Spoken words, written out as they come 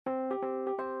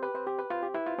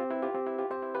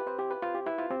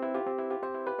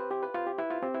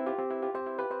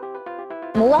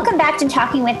Well, welcome back to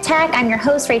Talking with Tech. I'm your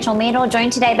host, Rachel Madel,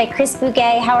 joined today by Chris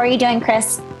Bouguet. How are you doing,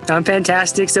 Chris? I'm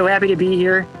fantastic. So happy to be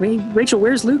here. Rachel,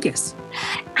 where's Lucas?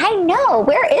 I know.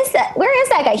 Where is that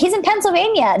guy? He's in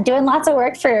Pennsylvania doing lots of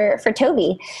work for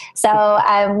Toby. So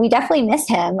we definitely miss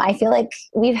him. I feel like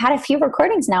we've had a few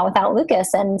recordings now without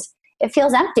Lucas, and it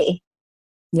feels empty.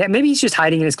 Yeah, maybe he's just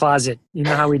hiding in his closet. You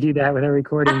know how we do that with our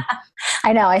recording.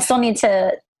 I know. I still need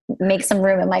to make some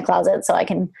room in my closet so I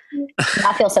can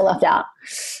not feel so left out.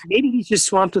 Maybe he's just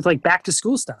swamped with like back to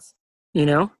school stuff, you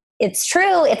know? It's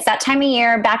true. It's that time of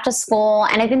year, back to school.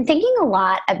 And I've been thinking a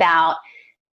lot about,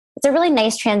 it's a really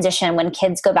nice transition when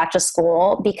kids go back to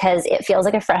school because it feels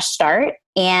like a fresh start.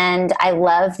 And I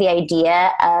love the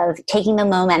idea of taking the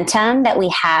momentum that we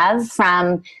have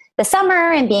from the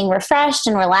summer and being refreshed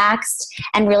and relaxed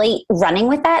and really running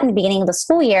with that in the beginning of the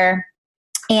school year.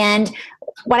 And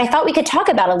what I thought we could talk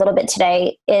about a little bit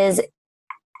today is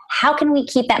how can we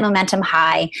keep that momentum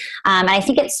high? And I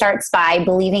think it starts by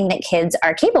believing that kids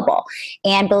are capable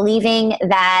and believing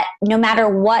that no matter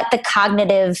what the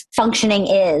cognitive functioning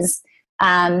is,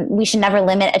 we should never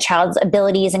limit a child's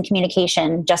abilities and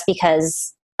communication just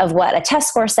because of what a test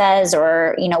score says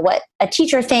or, you know, what a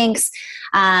teacher thinks.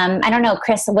 I don't know,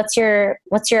 Chris, what's your,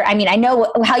 I mean, I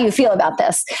know how you feel about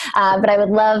this, but I would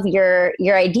love your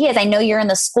ideas. I know you're in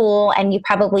the school and you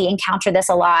probably encounter this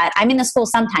a lot. I'm in the school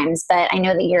sometimes, but I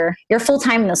know that you're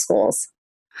full-time in the schools.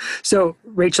 So,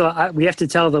 Rachel, we have to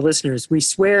tell the listeners, we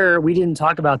swear we didn't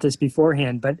talk about this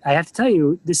beforehand, but I have to tell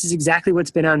you, this is exactly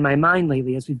what's been on my mind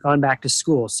lately as we've gone back to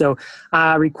school. So,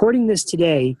 recording this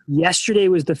today, yesterday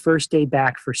was the first day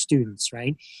back for students,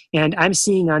 right? And I'm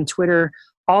seeing on Twitter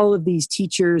all of these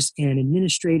teachers and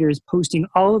administrators posting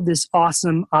all of this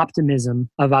awesome optimism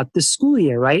about the school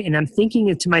year, right? And I'm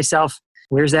thinking to myself,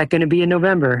 where's that going to be in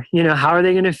November? You know, how are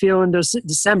they going to feel in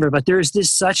December? But there's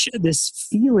this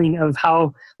feeling of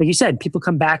how, like you said, people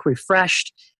come back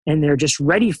refreshed and they're just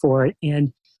ready for it.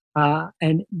 And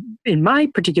in my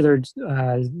particular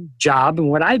job and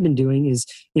what I've been doing is,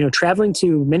 you know, traveling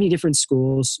to many different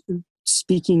schools,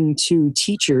 speaking to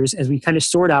teachers as we kind of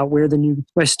sort out where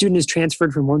a student is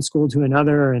transferred from one school to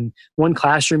another and one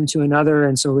classroom to another.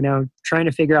 And so we're now trying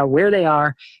to figure out where they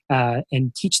are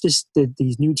and teach these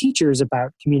new teachers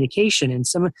about communication.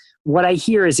 And what I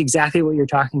hear is exactly what you're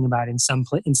talking about in some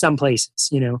places.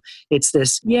 You know, it's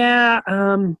this, I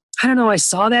don't know, I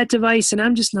saw that device and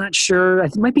I'm just not sure.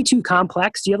 It might be too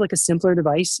complex. Do you have like a simpler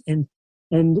device? And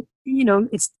you know,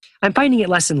 I'm finding it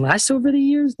less and less over the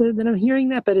years that I'm hearing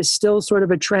that, but it's still sort of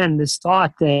a trend, this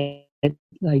thought that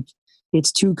like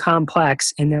it's too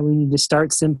complex and that we need to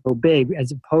start simple, big,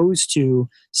 as opposed to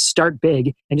start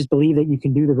big and just believe that you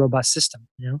can do the robust system,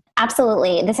 you know?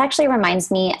 Absolutely. This actually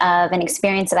reminds me of an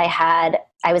experience that I had.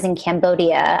 I was in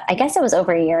Cambodia, I guess it was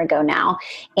over a year ago now,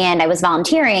 and I was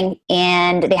volunteering,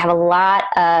 and they have a lot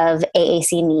of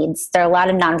AAC needs. There are a lot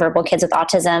of nonverbal kids with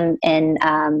autism, and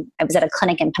I was at a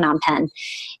clinic in Phnom Penh.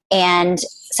 And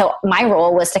so my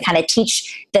role was to kind of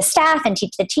teach the staff and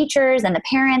teach the teachers and the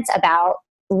parents about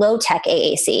low-tech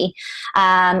AAC.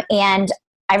 And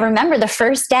I remember the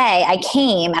first day I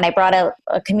came and I brought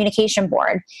a communication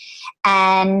board,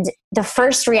 and the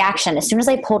first reaction, as soon as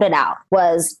I pulled it out,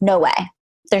 was no way.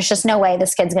 There's just no way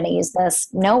this kid's going to use this.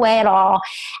 No way at all.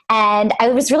 And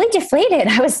I was really deflated.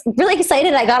 I was really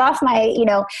excited. I got off my,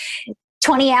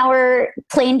 20-hour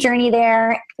plane journey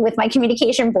there with my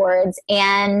communication boards.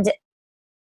 And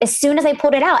as soon as I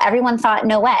pulled it out, everyone thought,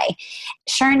 no way.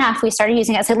 Sure enough, we started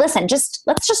using it. I said, listen,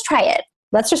 let's just try it.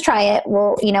 Let's just try it.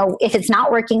 Well, if it's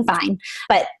not working, fine.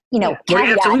 But, what do you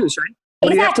have to lose, right?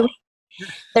 What do you have to lose?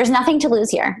 There's nothing to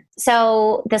lose here.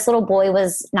 So this little boy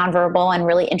was nonverbal and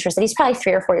really interested. He's probably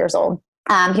 3 or 4 years old.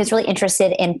 He was really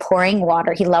interested in pouring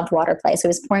water. He loved water play. So he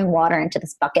was pouring water into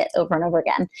this bucket over and over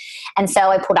again. And so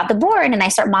I pulled out the board and I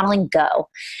start modeling go.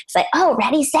 It's like, oh,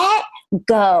 ready, set,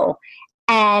 go.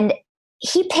 And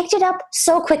he picked it up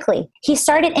so quickly. He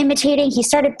started imitating. He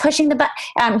started pushing the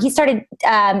button. He started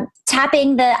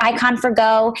tapping the icon for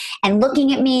go and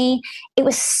looking at me. It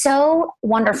was so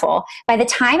wonderful. By the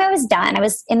time I was done, I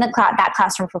was in that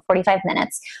classroom for 45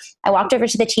 minutes. I walked over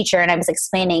to the teacher and I was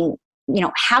explaining,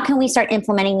 how can we start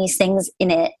implementing these things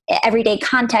in an everyday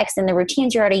context and the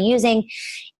routines you're already using?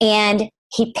 And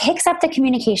he picks up the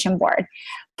communication board,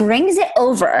 brings it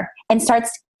over, and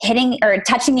starts hitting or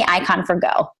touching the icon for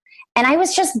go. And I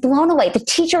was just blown away. The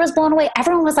teacher was blown away.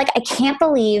 Everyone was like, I can't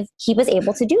believe he was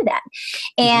able to do that.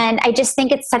 And I just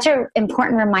think it's such an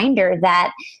important reminder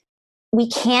that we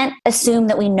can't assume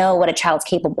that we know what a child's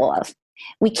capable of.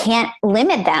 we can't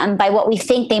limit them by what we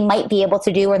think they might be able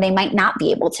to do or they might not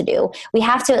be able to do. We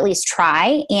have to at least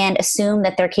try and assume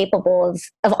that they're capable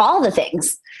of all the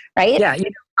things, right? Yeah,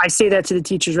 I say that to the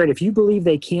teachers, right? If you believe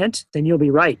they can't, then you'll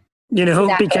be right.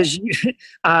 Exactly. Because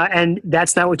and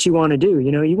that's not what you want to do.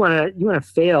 You want to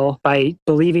fail by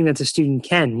believing that the student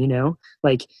can.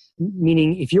 Like,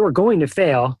 meaning if you are going to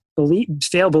fail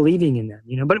believing in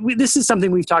them. But this is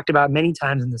something we've talked about many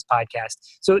times in this podcast.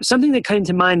 So something that came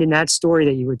to mind in that story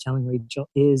that you were telling, Rachel,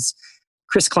 is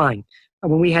Chris Klein.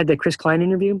 When we had the Chris Klein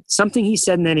interview, something he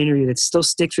said in that interview that still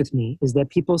sticks with me is that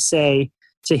people say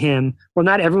to him, well,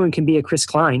 not everyone can be a Chris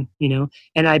Klein,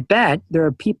 and I bet there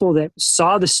are people that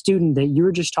saw the student that you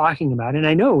were just talking about. And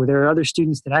I know there are other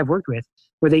students that I've worked with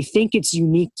where they think it's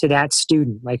unique to that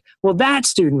student. Like, well, that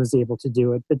student was able to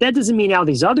do it, but that doesn't mean all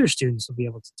these other students will be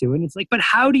able to do it. And it's like, but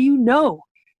how do you know?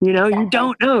 You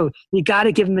don't know. You got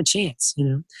to give them a chance,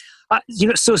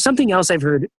 So something else I've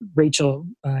heard, Rachel,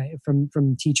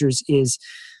 from teachers is,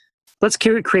 let's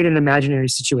create an imaginary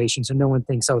situation so no one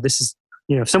thinks, oh, this is,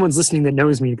 if someone's listening that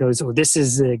knows me goes, oh, this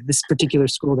is this particular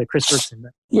school that Chris works in.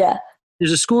 Yeah.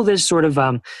 There's a school that's sort of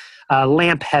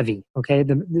lamp heavy. Okay.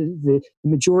 The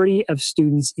majority of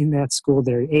students in that school,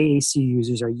 their AAC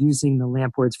users, are using the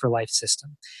Lamp Words for Life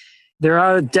system. There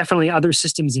are definitely other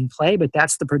systems in play, but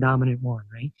that's the predominant one,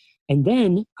 right? And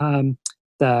then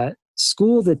the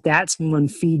school that one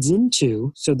feeds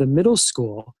into, so the middle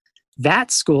school,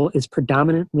 that school is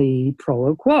predominantly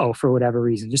pro quo for whatever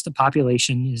reason. Just the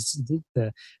population is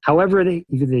however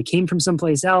either they came from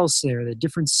someplace else, or the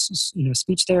different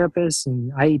speech therapists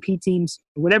and IEP teams,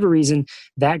 for whatever reason,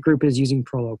 that group is using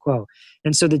pro quo.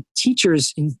 And so the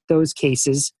teachers in those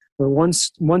cases, where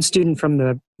one student from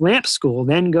the LAMP school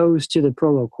then goes to the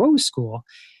pro quo school,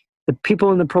 the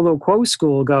people in the pro quo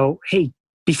school go, hey,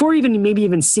 before maybe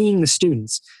even seeing the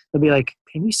students, they'll be like,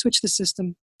 can we switch the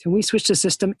system? Can we switch the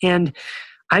system? And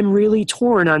I'm really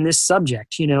torn on this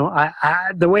subject.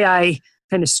 The way I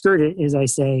kind of skirt it is I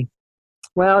say,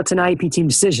 well, it's an IEP team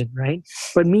decision, right?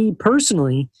 But me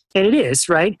personally, and it is,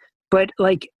 right? But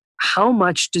like, how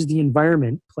much does the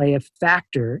environment play a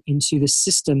factor into the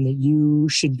system that you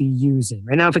should be using?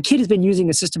 Right now, if a kid has been using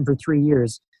a system for 3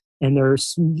 years and they're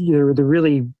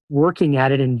really working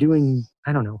at it and doing,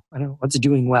 I don't know what's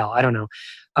doing well. I don't know.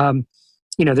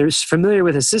 They're familiar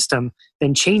with a system,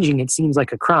 then changing it seems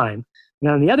like a crime.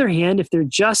 And on the other hand, if they're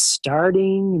just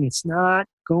starting and it's not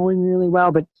going really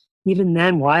well, but even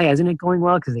then, why isn't it going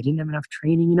well? Because they didn't have enough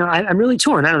training. I'm really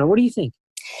torn. I don't know. What do you think?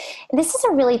 This is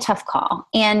a really tough call.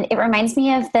 And it reminds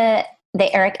me of the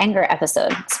Eric Enger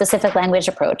episode, Specific Language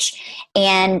Approach.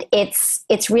 And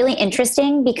it's really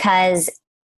interesting because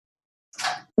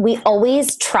we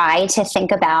always try to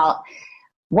think about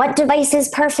what device is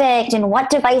perfect and what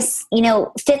device,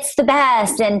 fits the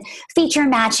best, and feature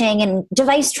matching and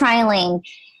device trialing.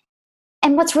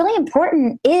 And what's really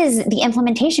important is the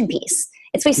implementation piece.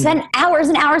 It's we spend hours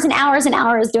and hours and hours and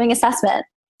hours doing assessment.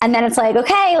 And then it's like,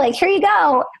 okay, like, here you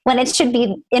go, when it should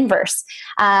be inverse.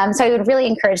 So I would really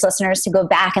encourage listeners to go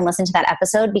back and listen to that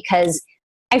episode, because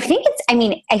I feel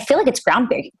like it's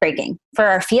groundbreaking for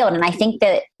our field. And I think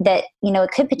that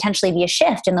it could potentially be a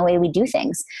shift in the way we do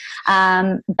things.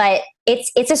 But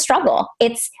it's a struggle.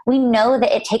 We know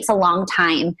that it takes a long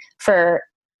time for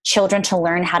children to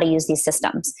learn how to use these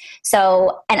systems.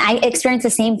 So, and I experienced the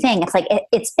same thing. It's like,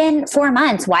 it's been 4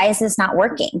 months. Why is this not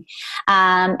working?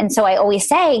 And so I always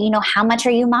say, how much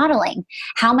are you modeling?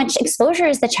 How much exposure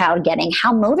is the child getting?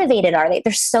 How motivated are they?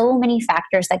 There's so many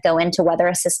factors that go into whether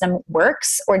a system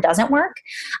works or doesn't work.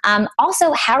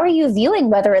 Also, how are you viewing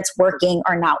whether it's working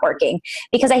or not working?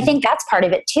 Because I think that's part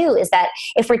of it too, is that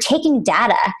if we're taking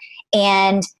data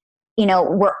and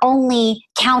we're only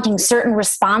counting certain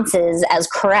responses as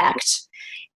correct,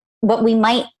 but we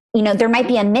might, there might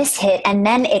be a mishit and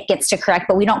then it gets to correct,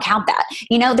 but we don't count that.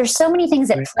 There's so many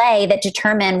things at play that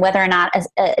determine whether or not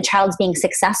a child's being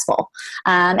successful.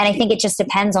 And I think it just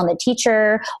depends on the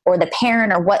teacher or the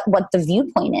parent, or what the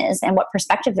viewpoint is and what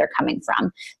perspective they're coming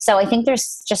from. So I think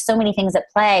there's just so many things at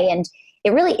play, and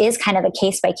it really is kind of a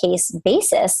case-by-case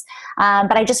basis.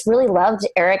 But I just really loved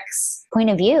Eric's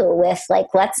point of view with, like,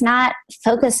 let's not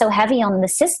focus so heavy on the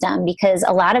system, because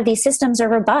a lot of these systems are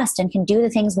robust and can do the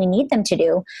things we need them to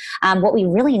do. What we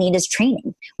really need is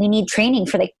training. We need training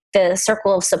for the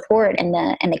circle of support and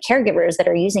the caregivers that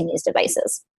are using these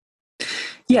devices.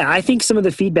 Yeah, I think some of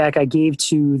the feedback I gave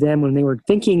to them when they were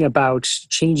thinking about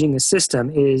changing the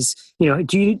system is,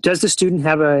 does the student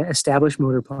have an established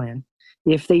motor plan?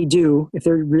 if they do, if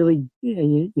they're really,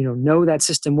 know that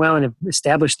system well and have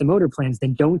established the motor plans,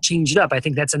 then don't change it up. I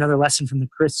think that's another lesson from the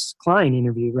Chris Klein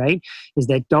interview, right? Is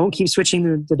that don't keep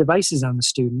switching the devices on the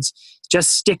students.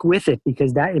 Just stick with it,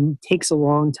 because it takes a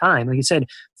long time. Like you said,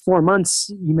 4 months,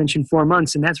 you mentioned 4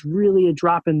 months, and that's really a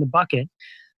drop in the bucket.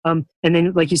 And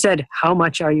then, like you said, how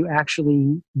much are you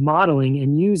actually modeling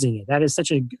and using it? That is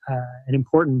such an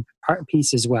important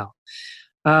piece as well.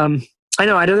 I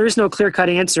know there is no clear-cut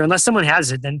answer. Unless someone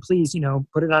has it, then please,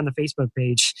 put it on the Facebook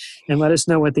page and let us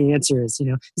know what the answer is,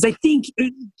 Because I think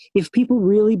if people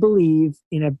really believe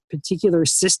in a particular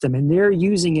system and they're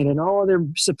using it and all their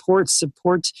support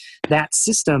that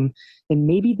system, then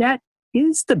maybe that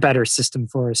is the better system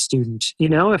for a student.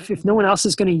 If no one else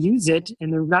is going to use it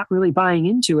and they're not really buying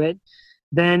into it,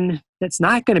 then that's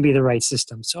not going to be the right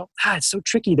system. So it's so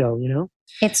tricky though,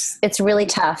 It's really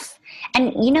tough.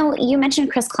 And, you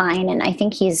mentioned Chris Klein, and I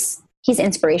think he's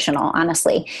inspirational,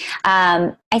 honestly.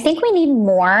 I think we need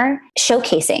more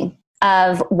showcasing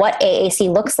of what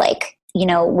AAC looks like,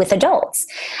 with adults,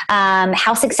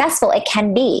 how successful it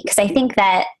can be. Because I think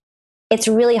that it's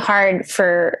really hard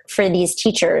for these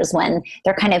teachers when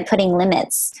they're kind of putting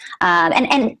limits.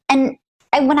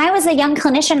 And when I was a young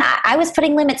clinician, I was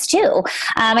putting limits too.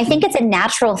 I think it's a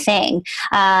natural thing.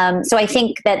 So I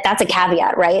think that's a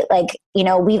caveat, right? Like,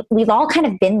 we've all kind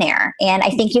of been there, and I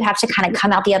think you have to kind of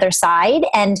come out the other side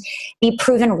and be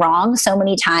proven wrong so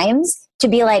many times to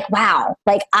be like, wow,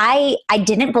 like I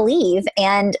didn't believe,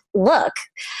 and look.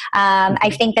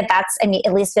 I think that's,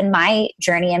 at least been my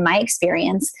journey and my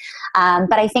experience.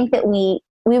 But I think that it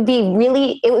would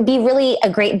be really a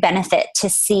great benefit to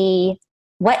see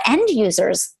what end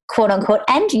users, quote unquote,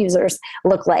 end users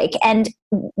look like and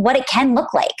what it can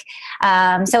look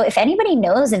like. So if anybody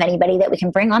knows of anybody that we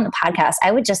can bring on the podcast,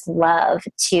 I would just love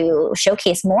to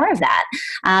showcase more of that,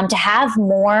 to have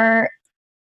more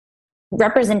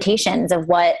representations of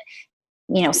what,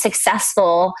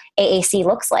 successful AAC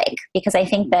looks like, because I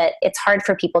think that it's hard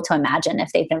for people to imagine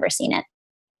if they've never seen it.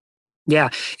 Yeah.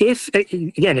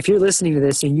 If you're listening to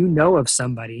this and you know of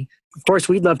somebody, of course,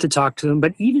 we'd love to talk to them.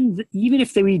 But even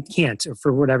if we can't, or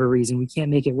for whatever reason, we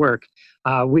can't make it work,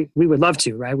 we would love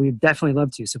to, right? We'd definitely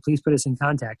love to. So please put us in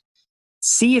contact.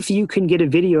 See if you can get a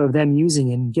video of them using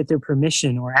it and get their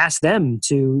permission, or ask them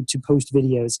to post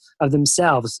videos of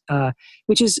themselves,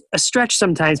 which is a stretch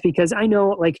sometimes, because I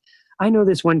know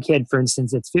this one kid, for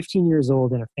instance, that's 15 years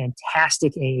old and a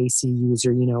fantastic AAC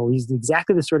user. He's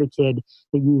exactly the sort of kid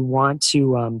that you want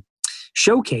to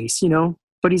showcase,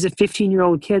 but he's a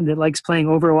 15-year-old kid that likes playing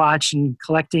Overwatch and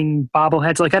collecting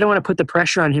bobbleheads. Like, I don't want to put the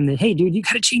pressure on him that, hey, dude, you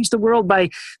got to change the world by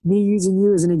me using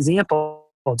you as an example.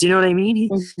 Do you know what I mean? He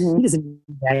doesn't do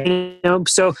that,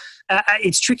 So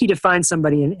it's tricky to find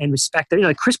somebody and respect that.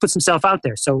 Like Chris puts himself out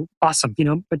there, so awesome,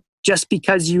 but just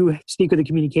because you speak with a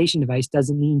communication device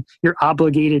doesn't mean you're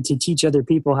obligated to teach other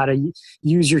people how to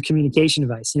use your communication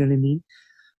device. You know what I mean?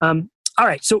 All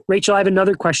right. So Rachel, I have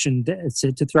another question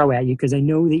to throw at you, because I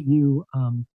know that you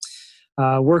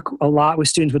work a lot with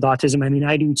students with autism. I mean,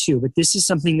 I do too, but this is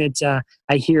something that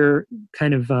I hear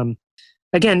kind of,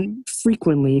 again,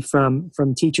 frequently from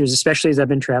teachers, especially as I've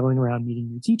been traveling around meeting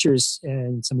new teachers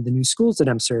in some of the new schools that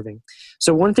I'm serving.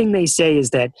 So one thing they say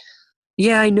is that,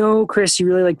 yeah, I know, Chris, you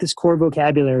really like this core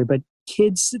vocabulary, but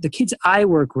the kids I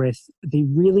work with, they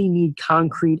really need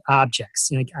concrete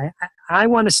objects. Like I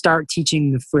want to start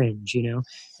teaching the fringe,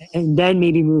 and then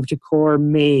maybe move to core,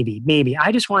 maybe.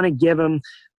 I just want to give them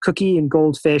cookie and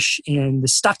goldfish and the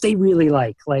stuff they really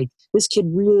like. Like, this kid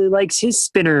really likes his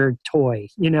spinner toy,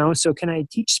 so can I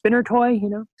teach spinner toy?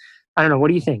 I don't know. What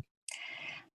do you think?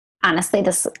 Honestly,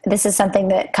 this is something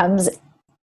that comes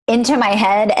into my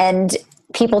head, and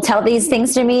people tell these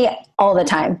things to me all the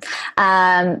time.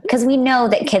 Because we know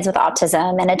that kids with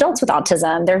autism and adults with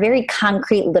autism, they're very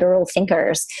concrete, literal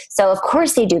thinkers. So of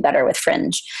course they do better with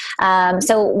fringe.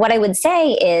 So what I would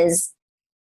say is,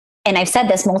 and I've said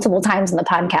this multiple times in the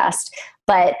podcast,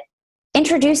 but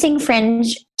introducing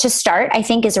fringe to start, I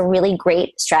think, is a really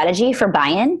great strategy for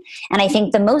buy-in. And I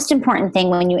think the most important thing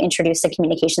when you introduce a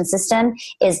communication system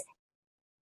is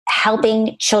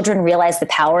helping children realize the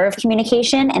power of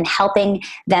communication and helping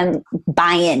them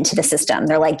buy into the system.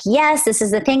 They're like, yes, this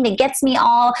is the thing that gets me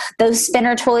all those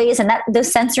spinner toys and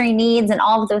those sensory needs and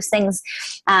all of those things.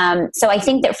 So I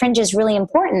think that fringe is really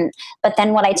important. But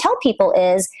then what I tell people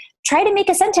is try to make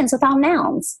a sentence without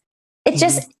nouns. It's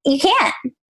just, you can't,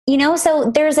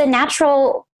 so there's a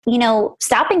natural,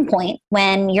 stopping point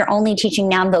when you're only teaching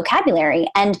noun vocabulary.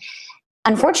 And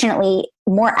unfortunately,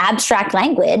 more abstract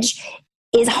language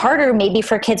is harder maybe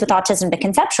for kids with autism to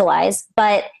conceptualize,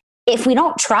 but if we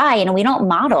don't try and we don't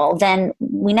model, then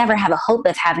we never have a hope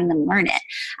of having them learn it.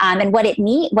 And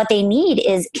what they need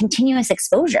is continuous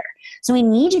exposure. So we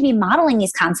need to be modeling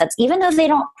these concepts, even though they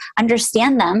don't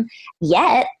understand them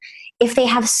yet. If they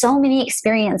have so many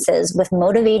experiences with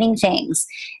motivating things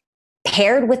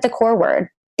paired with the core word,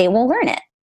 they will learn it.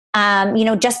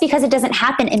 Just because it doesn't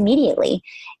happen immediately.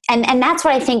 And that's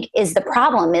what I think is the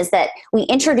problem, is that we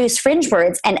introduce fringe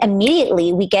words and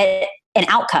immediately we get an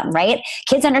outcome, right?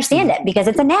 Kids understand it because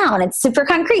it's a noun. It's super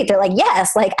concrete. They're like,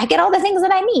 yes, like I get all the things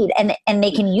that I need. And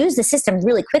they can use the system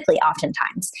really quickly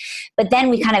oftentimes. But then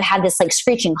we kind of have this like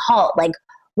screeching halt, like,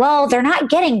 well, they're not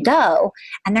getting go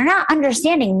and they're not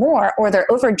understanding more, or they're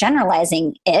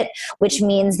overgeneralizing it, which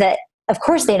means that of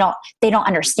course they don't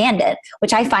understand it,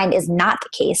 which I find is not the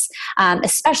case.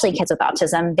 Especially kids with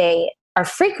autism, they are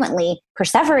frequently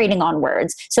perseverating on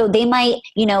words. So they might,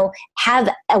 have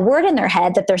a word in their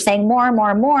head that they're saying more and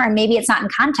more and more, and maybe it's not in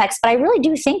context, but I really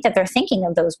do think that they're thinking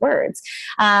of those words.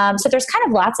 So there's kind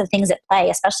of lots of things at play,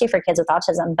 especially for kids with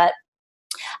autism. But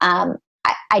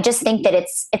I just think that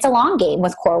it's a long game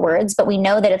with core words, but we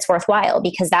know that it's worthwhile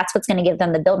because that's what's going to give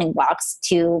them the building blocks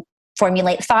to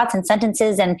formulate thoughts and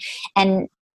sentences. And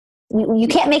you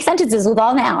can't make sentences with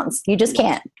all nouns. You just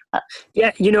can't.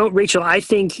 Yeah, Rachel, I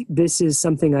think this is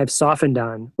something I've softened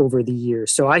on over the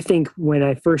years. So I think when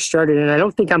I first started, and I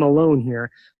don't think I'm alone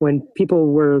here, when people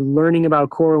were learning about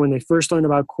core, when they first learned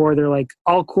about core, they're like,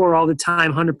 all core all the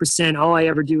time, 100%, all I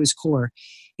ever do is core.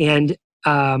 And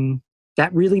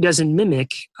that really doesn't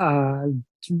mimic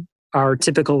our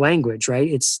typical language, right?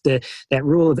 It's that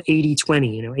rule of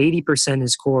 80-20, 80%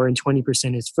 is core and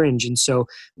 20% is fringe. And so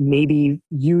maybe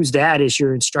use that as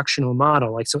your instructional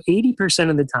model. Like, so 80%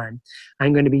 of the time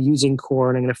I'm going to be using core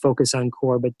and I'm going to focus on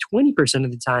core, but 20%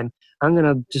 of the time I'm going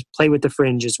to just play with the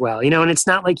fringe as well. And it's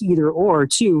not like either or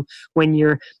too, when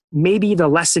you're maybe the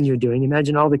lesson you're doing,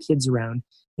 imagine all the kids around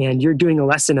and you're doing a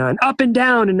lesson on up and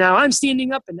down. And now I'm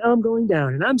standing up and now I'm going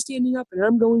down and I'm standing up and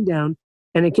I'm going down.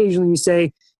 And occasionally you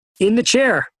say, in the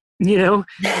chair,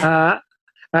 my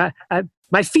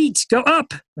feet go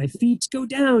up, my feet go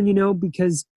down,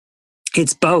 because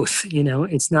it's both,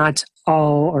 it's not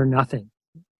all or nothing.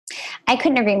 I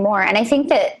couldn't agree more. And I think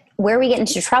that where we get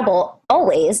into trouble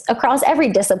always across every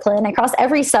discipline, across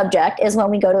every subject, is when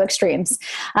we go to extremes.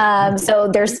 So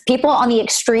there's people on the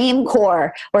extreme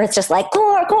core where it's just like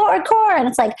core, core, core. And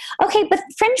it's like, okay, but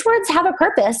fringe words have a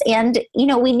purpose and,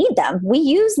 we need them. We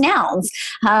use nouns.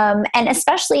 And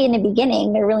especially in the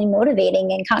beginning, they're really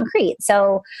motivating and concrete.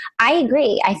 So I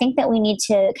agree. I think that we need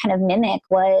to kind of mimic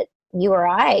what you or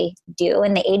I do,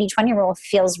 and the 80-20 rule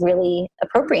feels really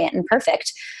appropriate and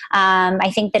perfect. I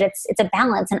think that it's a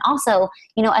balance. And also,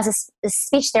 as a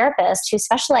speech therapist who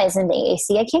specializes in the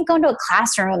AAC, I can't go into a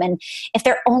classroom and if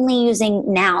they're only using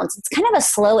nouns, it's kind of a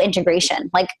slow integration.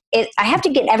 Like I have to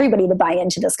get everybody to buy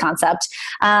into this concept.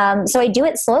 So I do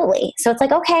it slowly. So it's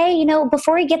like, okay,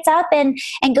 before he gets up and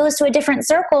goes to a different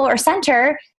circle or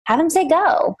center, have him say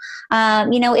go.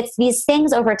 It's these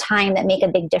things over time that make a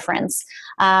big difference.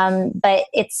 But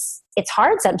it's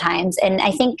hard sometimes. And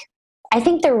I think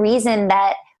the reason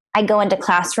that I go into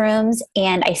classrooms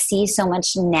and I see so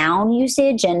much noun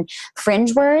usage and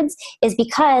fringe words is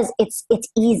because it's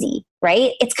easy,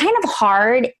 right? It's kind of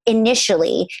hard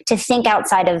initially to think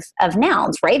outside of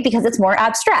nouns, right? Because it's more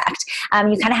abstract.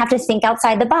 You kind of have to think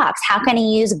outside the box. How can I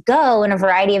use go in a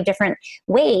variety of different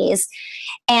ways?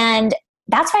 And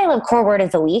that's why I love Core Word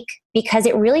of the Week, because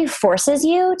it really forces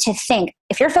you to think.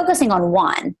 If you're focusing on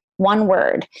one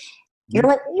word, you're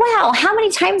like, wow, how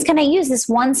many times can I use this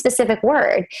one specific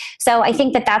word? So I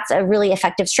think that that's a really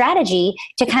effective strategy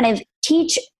to kind of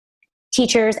teach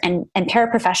teachers and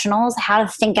paraprofessionals how to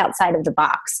think outside of the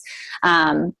box.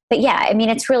 But yeah, I mean,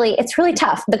 it's really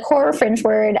tough. The core fringe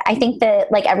word, I think that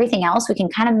like everything else, we can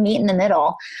kind of meet in the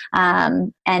middle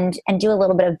and do a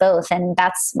little bit of both. And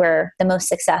that's where the most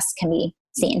success can be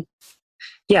seen.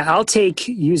 Yeah, I'll take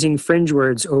using fringe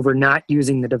words over not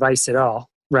using the device at all,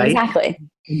 right? Exactly.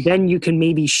 And then you can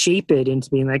maybe shape it into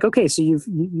being like, okay, so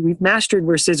we've mastered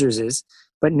where scissors is,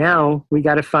 but now we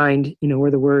got to find, where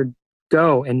the word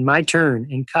go and my turn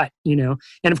and cut, and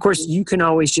of course you can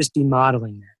always just be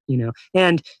modeling that,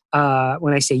 and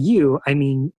when I say I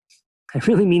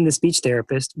really mean the speech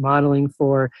therapist modeling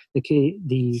for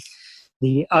the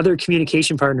other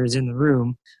communication partners in the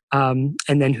room, and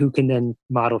then who can then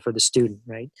model for the student,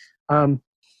 right?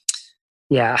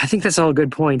 Yeah, I think that's all good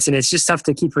points, and it's just tough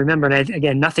to keep remembering.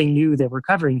 Again, nothing new that we're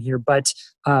covering here, but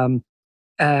I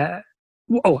know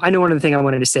one other thing I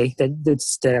wanted to say that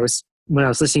I was when I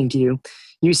was listening to you.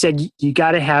 You said you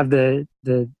got to have the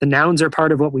nouns are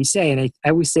part of what we say, and I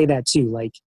always say that too.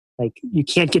 Like Like you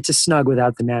can't get to snug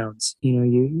without the nouns.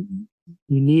 You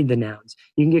need the nouns.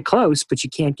 You can get close, but you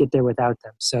can't get there without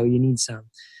them. So you need some.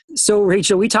 So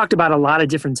Rachel, we talked about a lot of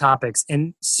different topics,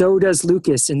 and so does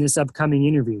Lucas in this upcoming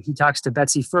interview. He talks to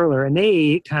Betsy Furler, and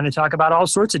they kind of talk about all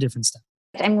sorts of different stuff.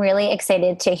 I'm really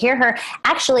excited to hear her.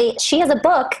 Actually, she has a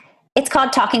book. It's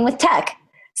called Talking with Tech.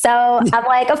 So I'm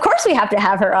like, of course we have to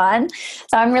have her on.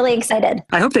 So I'm really excited.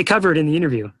 I hope they cover it in the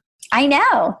interview. I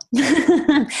know.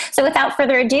 So without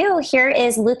further ado, here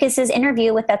is Lucas's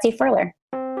interview with Betsy Furler.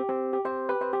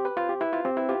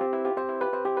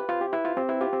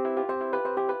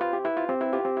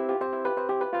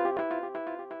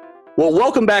 Well,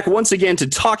 welcome back once again to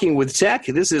Talking with Tech.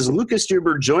 This is Lucas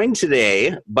Stuber, joined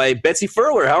today by Betsy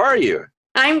Furler. How are you?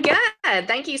 I'm good.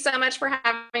 Thank you so much for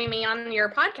having me on your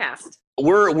podcast.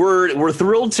 We're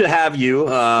thrilled to have you.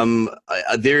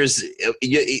 There's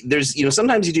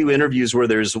sometimes you do interviews where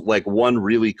there's like one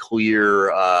really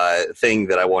clear thing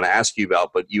that I want to ask you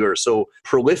about, but you are so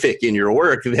prolific in your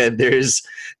work that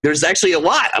there's actually a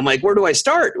lot. I'm like, where do I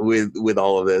start with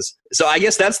all of this? So I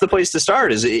guess that's the place to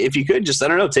start. Is if you could just, I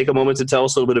don't know, take a moment to tell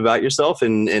us a little bit about yourself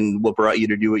and what brought you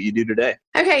to do what you do today.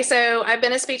 Okay, so I've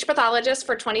been a speech pathologist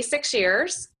for 26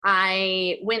 years.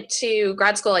 I went to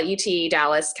grad school at UT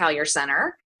Dallas Collier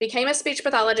Center, became a speech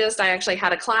pathologist. I actually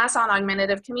had a class on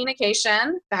augmentative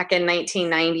communication back in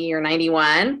 1990 or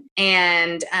 91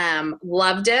 and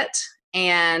loved it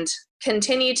and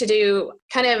continued to do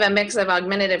kind of a mix of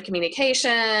augmentative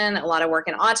communication, a lot of work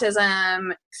in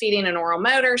autism, feeding and oral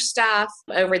motor stuff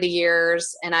over the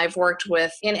years. And I've worked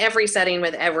in every setting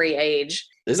with every age.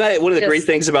 Isn't that one of the great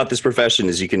things about this profession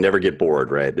is you can never get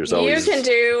bored, right? There's always...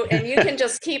 You can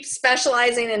just keep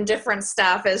specializing in different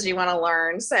stuff as you want to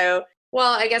learn. So,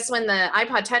 well, I guess when the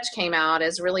iPod Touch came out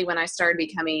is really when I started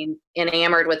becoming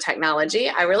enamored with technology.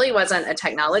 I really wasn't a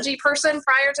technology person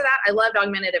prior to that. I loved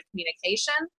augmentative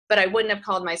communication, but I wouldn't have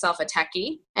called myself a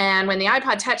techie. And when the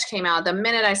iPod Touch came out, the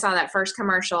minute I saw that first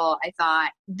commercial, I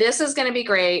thought, this is going to be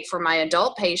great for my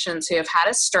adult patients who have had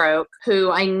a stroke,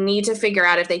 who I need to figure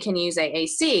out if they can use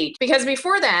AAC. Because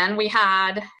before then, we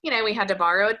had to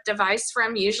borrow a device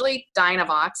from usually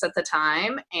Dynavox at the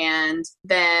time. And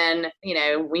then,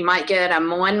 we might get a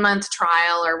 1 month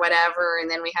trial or whatever.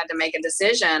 And then we had to make a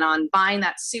decision on buying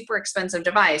that super expensive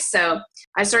device. So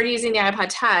I started using the iPod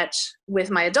Touch with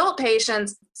my adult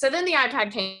patients. So then the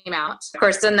iPad came out. Of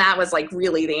course, then that was like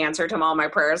really the answer to all my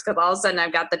prayers because all of a sudden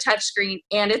I've got the touch screen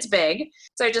and it's big.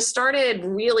 So I just started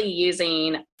really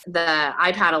using the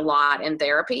iPad a lot in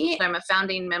therapy. I'm a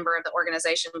founding member of the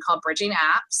organization called Bridging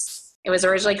Apps. It was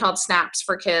originally called SNAPS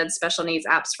for Kids, Special Needs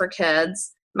Apps for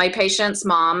Kids. My patient's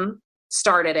mom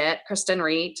started it, Kristen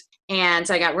Reet. And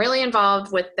so I got really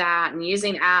involved with that and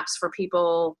using apps for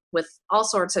people with all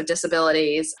sorts of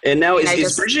disabilities. And now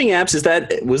is Bridging Apps,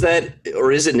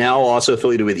 or is it now also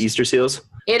affiliated with Easter Seals?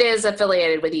 It is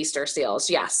affiliated with Easter Seals,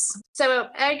 yes. So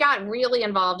I got really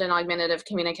involved in augmentative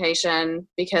communication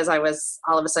because I was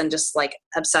all of a sudden just like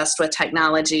obsessed with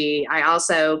technology. I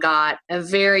also got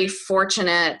very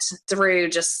fortunate through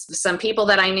just some people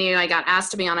that I knew. I got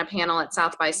asked to be on a panel at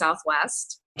South by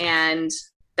Southwest, and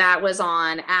that was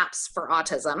on apps for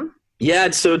autism.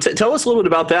 Yeah, so tell us a little bit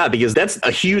about that, because that's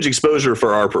a huge exposure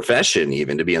for our profession,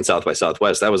 even to be on South by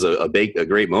Southwest. That was a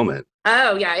great moment.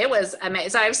 Oh, yeah, it was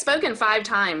amazing. So I've spoken 5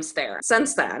 times there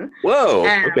since then. Whoa,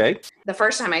 okay. The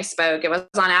first time I spoke, it was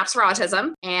on apps for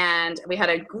autism, and we had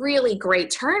a really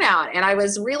great turnout. And I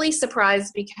was really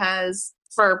surprised because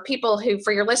for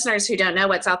your listeners who don't know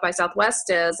what South by Southwest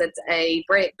is, it's a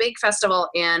big festival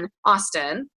in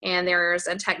Austin, and there's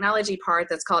a technology part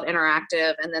that's called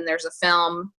interactive, and then there's a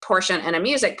film portion and a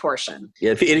music portion.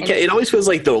 Yeah, it always feels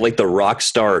like the rock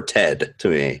star TED to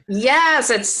me. Yes,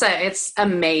 it's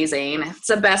amazing. It's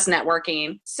the best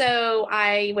networking. So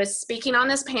I was speaking on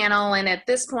this panel, and at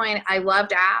this point, I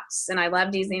loved apps, and I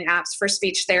loved using apps for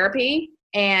speech therapy.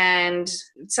 And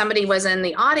somebody was in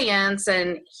the audience,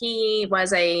 and he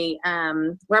was a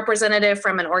representative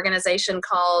from an organization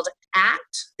called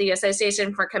ACT, the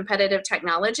Association for Competitive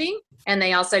Technology, and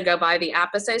they also go by the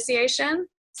App Association.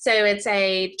 So it's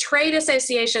a trade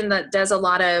association that does a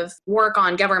lot of work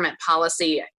on government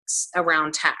policy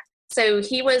around tech. So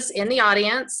he was in the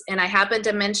audience, and I happened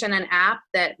to mention an app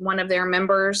that one of their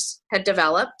members had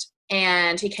developed.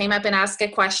 And he came up and asked a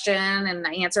question, and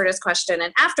I answered his question.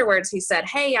 And afterwards he said,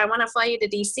 "Hey, I want to fly you to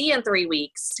DC in 3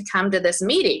 weeks to come to this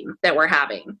meeting that we're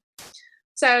having."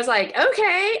 So I was like,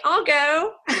 okay, I'll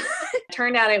go.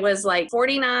 Turned out it was like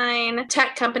 49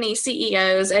 tech company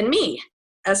CEOs and me,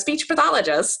 a speech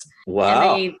pathologist.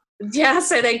 Wow.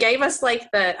 So they gave us like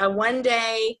a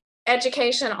 1-day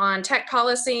education on tech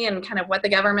policy and kind of what the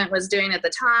government was doing at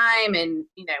the time and,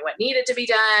 what needed to be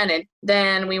done. And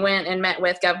then we went and met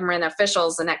with government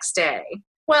officials the next day.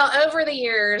 Well, over the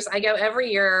years, I go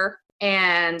every year,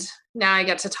 and now I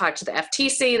get to talk to the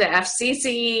FTC, the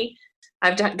FCC.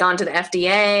 I've gone to the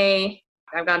FDA.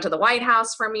 I've gone to the White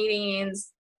House for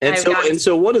meetings. And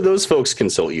so what do those folks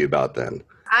consult you about then?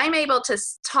 I'm able to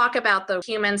talk about the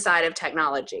human side of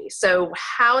technology. So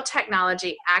how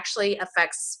technology actually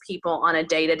affects people on a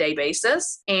day-to-day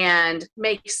basis and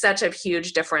makes such a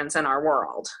huge difference in our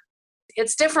world.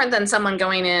 It's different than someone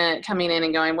coming in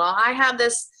and going, well, I have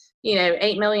this,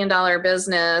 $8 million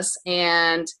business,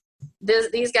 and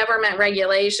these government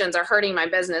regulations are hurting my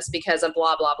business because of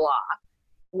blah, blah, blah.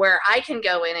 Where I can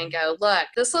go in and go, look,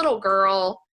 this little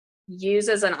girl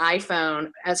uses an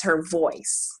iPhone as her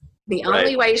voice. The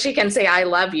only way she can say I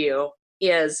love you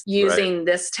is using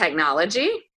this technology.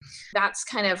 That's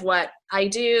kind of what I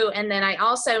do. And then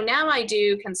now I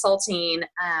do consulting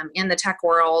in the tech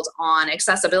world on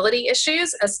accessibility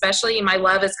issues, especially my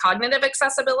love is cognitive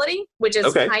accessibility, which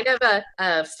is kind of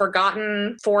a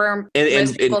forgotten form.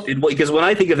 And because when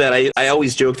I think of that, I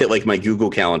always joke that like my Google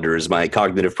Calendar is my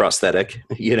cognitive prosthetic,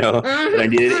 Mm-hmm, and I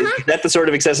need it. Is that the sort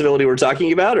of accessibility we're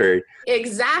talking about? Or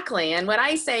Exactly. And what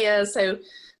I say is,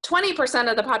 20%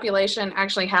 of the population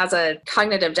actually has a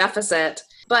cognitive deficit,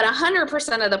 but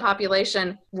 100% of the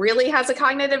population really has a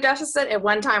cognitive deficit at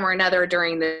one time or another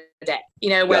during the day.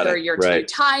 Whether you're too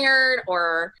tired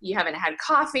or you haven't had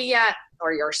coffee yet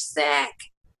or you're sick.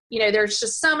 There's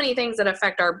just so many things that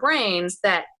affect our brains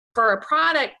that for a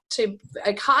product to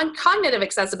cognitive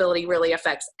accessibility really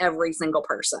affects every single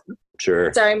person.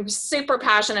 Sure. So I'm super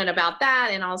passionate about that.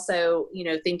 And also,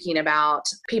 thinking about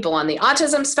people on the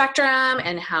autism spectrum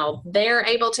and how they're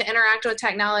able to interact with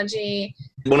technology.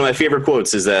 One of my favorite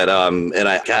quotes is that, I'm going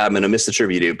to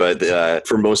misattribute it, but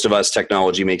for most of us,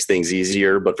 technology makes things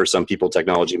easier, but for some people,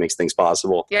 technology makes things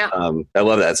possible. Yeah. I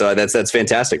love that. So that's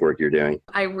fantastic work you're doing.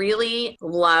 I really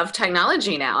love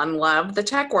technology now. I love the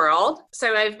tech world.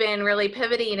 So I've been really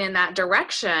pivoting in that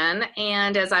direction.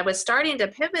 And as I was starting to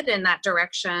pivot in that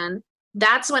direction,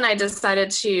 that's when I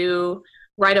decided to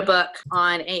write a book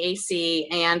on AAC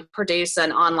and produce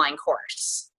an online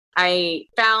course. I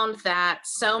found that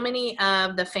so many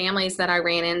of the families that I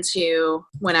ran into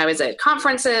when I was at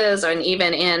conferences and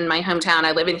even in my hometown,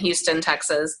 I live in Houston,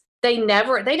 Texas, they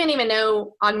didn't even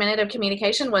know augmentative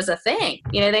communication was a thing.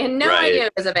 They had no idea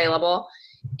it was available.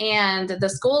 And the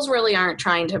schools really aren't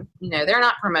trying to, they're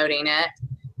not promoting it.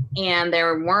 And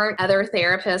there weren't other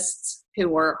therapists who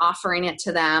were offering it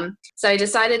to them. So I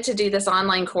decided to do this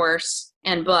online course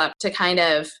and book to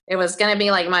it was going to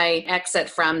be like my exit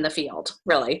from the field,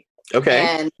 really.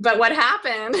 Okay. But what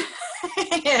happened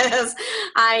is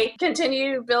I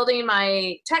continued building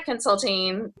my tech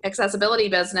consulting accessibility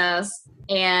business,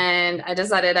 and I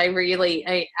decided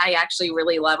I actually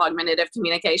really love augmentative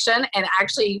communication. And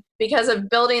actually, because of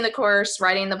building the course,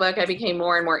 writing the book, I became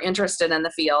more and more interested in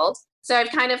the field. So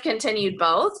I've kind of continued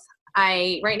both.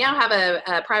 I right now have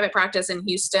a private practice in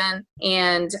Houston,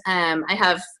 and I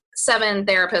have 7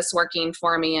 therapists working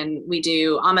for me, and we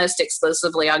do almost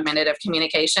exclusively augmentative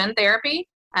communication therapy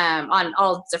on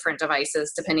all different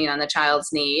devices depending on the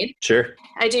child's need. Sure.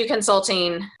 I do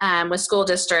consulting with school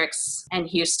districts in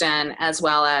Houston as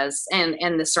well as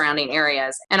in the surrounding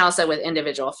areas, and also with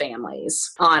individual families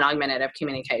on augmentative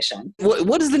communication.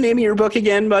 What is the name of your book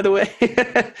again, by the way?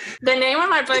 The name of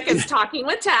my book is Talking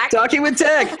with Tech. Talking with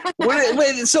Tech.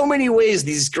 In so many ways,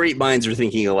 these great minds are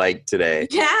thinking alike today.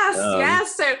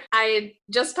 Yes. So I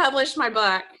just published my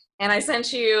book, and I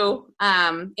sent you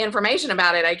information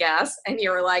about it, I guess. And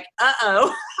you were like,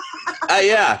 uh-oh.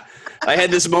 Yeah. I had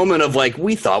this moment of like,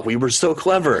 we thought we were so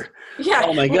clever. Yeah.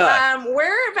 Oh my God.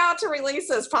 We're about to release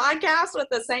this podcast with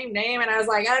the same name. And I was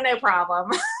like, oh, no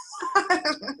problem.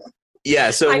 Yeah.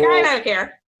 So I don't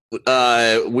care.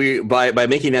 By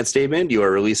making that statement, you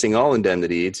are releasing all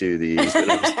indemnity to the.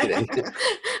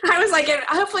 I was like,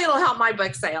 hopefully it'll help my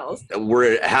book sales.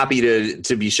 We're happy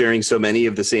to be sharing so many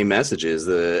of the same messages.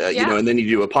 And then you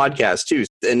do a podcast too.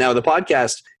 And now the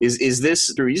podcast is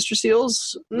this through Easter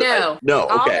Seals? No. Okay.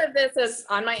 All of this is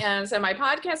on my own. So my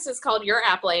podcast is called Your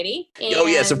App Lady. Oh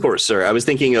yes, of course, sir. I was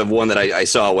thinking of one that I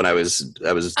saw when I was.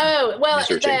 Oh well,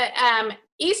 researching.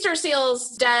 Easter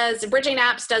Seals Bridging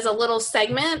Apps does a little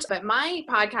segment, but my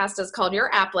podcast is called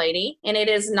Your App Lady, and it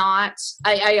is not,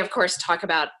 I of course talk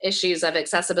about issues of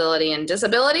accessibility and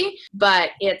disability, but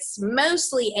it's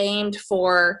mostly aimed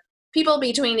for people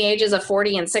between the ages of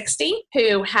 40 and 60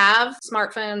 who have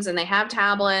smartphones and they have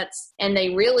tablets, and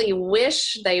they really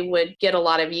wish they would get a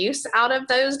lot of use out of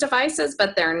those devices,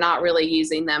 but they're not really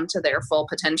using them to their full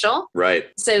potential. Right.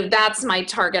 So that's my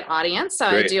target audience. So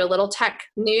Great. I do a little tech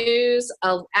news,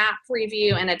 an app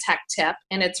review, and a tech tip.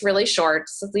 And it's really short.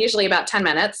 So it's usually about 10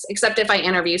 minutes, except if I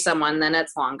interview someone, then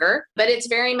it's longer. But it's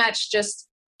very much just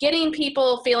getting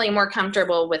people feeling more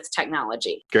comfortable with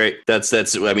technology. Great. That's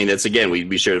again,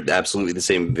 we share absolutely the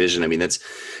same vision. I mean, that's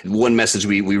one message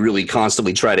we really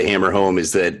constantly try to hammer home,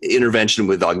 is that intervention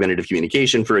with augmentative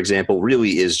communication, for example,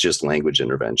 really is just language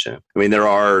intervention. I mean, there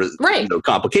are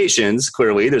complications.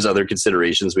 Clearly, there's other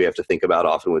considerations we have to think about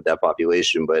often with that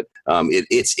population, but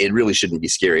it really shouldn't be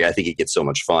scary. I think it gets so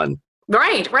much fun.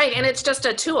 Right. And it's just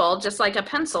a tool, just like a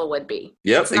pencil would be.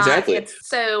 Yep, exactly.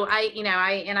 So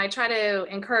I try to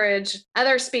encourage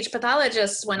other speech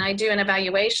pathologists when I do an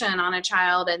evaluation on a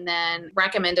child and then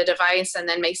recommend a device and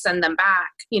then may send them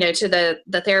back, to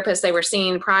the therapist they were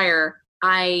seeing prior.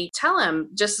 I tell them,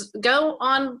 just go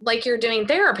on like you're doing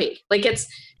therapy. Like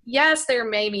yes, there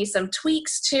may be some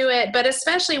tweaks to it, but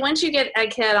especially once you get a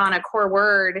kid on a core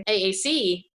word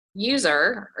AAC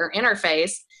user or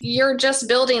interface, you're just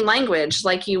building language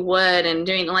like you would and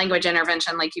doing language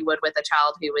intervention like you would with a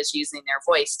child who was using their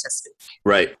voice to speak.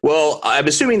 Right. Well, I'm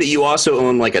assuming that you also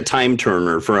own like a time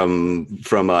turner from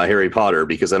Harry Potter,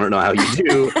 because I don't know how you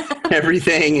do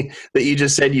everything that you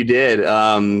just said you did.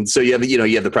 So you have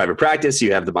the private practice,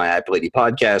 you have the My Happy Lady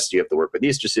podcast, you have the work with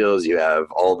Easter Seals, you have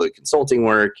all the consulting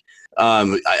work.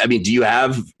 Do you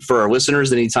have, for our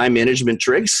listeners, any time management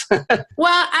tricks?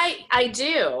 Well, I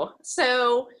do.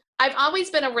 So I've always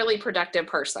been a really productive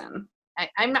person.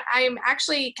 I'm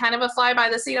actually kind of a fly by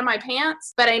the seat of my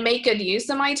pants, but I make good use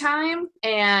of my time.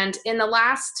 And in the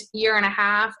last year and a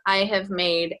half, I have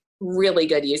made really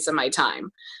good use of my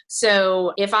time.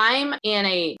 So if I'm in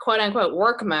a quote unquote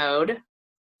work mode,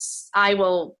 I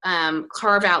will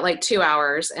carve out like 2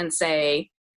 hours and say,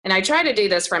 and I try to do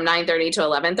this from 9:30 to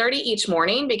 11:30 each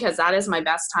morning, because that is my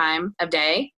best time of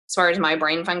day as far as my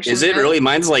brain function. Is it really?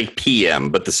 Mine's like PM,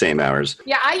 but the same hours.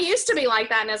 Yeah, I used to be like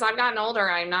that, and as I've gotten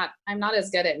older, I'm not as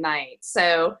good at night.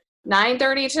 So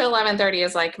 9:30 to 11:30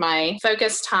 is like my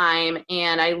focus time,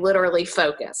 and I literally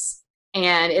focus.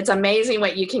 And it's amazing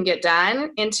what you can get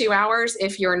done in 2 hours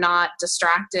if you're not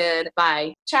distracted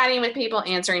by chatting with people,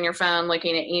 answering your phone,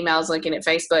 looking at emails, looking at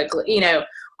Facebook,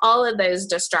 all of those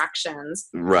distractions.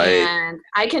 Right. And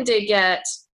I can get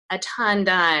a ton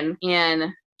done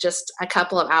in just a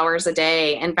couple of hours a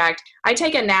day. In fact, I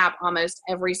take a nap almost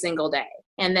every single day.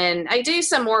 And then I do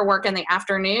some more work in the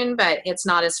afternoon, but it's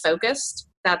not as focused.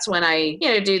 That's when I,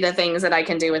 do the things that I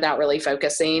can do without really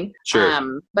focusing.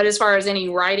 Sure. But as far as any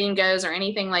writing goes or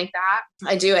anything like that,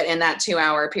 I do it in that 2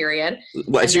 hour period.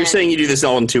 Well, so you're saying you do this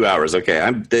all in 2 hours.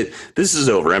 Okay. This is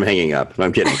over. I'm hanging up.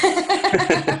 I'm kidding.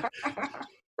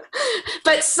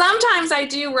 But sometimes I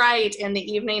do write in the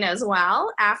evening as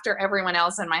well, after everyone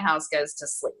else in my house goes to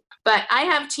sleep. But I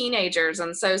have teenagers,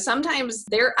 and so sometimes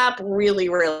they're up really,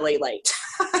 really late.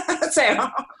 So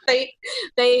they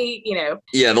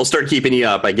Yeah, they'll start keeping you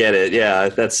up. I get it. Yeah,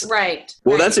 that's right.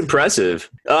 Well, that's impressive.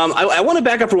 I want to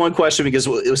back up for one question, because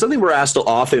it was something we're asked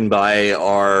often by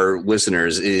our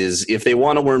listeners, is if they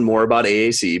want to learn more about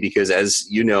AAC, because as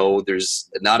you know, there's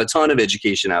not a ton of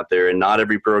education out there, and not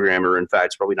every programmer, in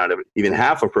fact, probably not even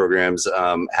half of programs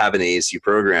have an AAC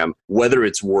program. Whether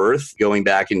it's worth going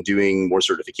back and doing more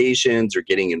certifications or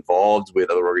getting involved with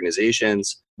other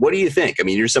organizations. What do you think? I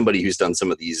mean, you're somebody who's done some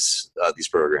of these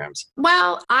programs.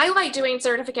 Well, I like doing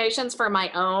certifications for my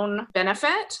own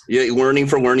benefit. Yeah, learning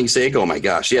for learning's sake. Oh my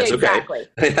gosh. Yes. Exactly.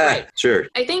 Okay. Right. Sure.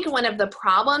 I think one of the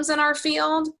problems in our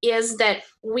field is that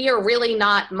we are really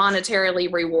not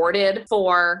monetarily rewarded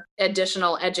for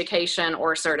additional education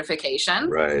or certification.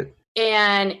 Right.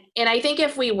 And I think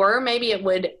if we were, maybe it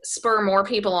would spur more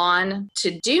people on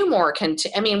to do more.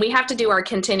 We have to do our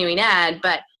continuing ed,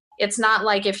 but it's not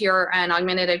like if you're an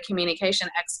augmentative communication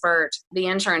expert, the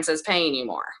insurance is paying you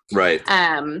more. Right.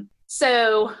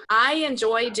 So I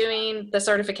enjoy doing the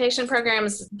certification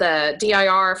programs. The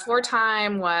DIR floor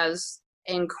time was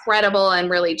incredible and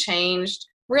really changed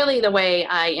really the way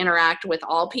I interact with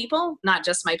all people, not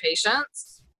just my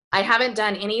patients. I haven't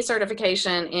done any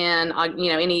certification in,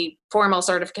 any formal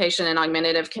certification in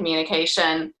augmentative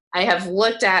communication. I have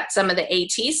looked at some of the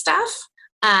AT stuff,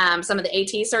 some of the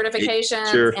AT certifications,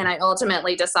 sure. And I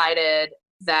ultimately decided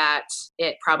that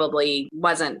it probably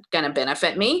wasn't going to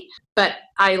benefit me, but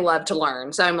I love to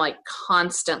learn. So I'm like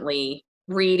constantly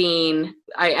reading.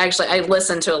 I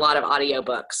listen to a lot of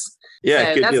audiobooks.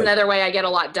 Yeah, so that's another way I get a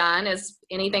lot done is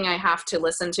anything I have to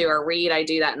listen to or read, I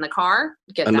do that in the car.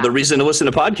 Another reason to listen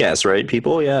to podcasts, right,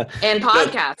 people? Yeah. And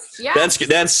podcasts. Yeah.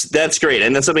 That's great.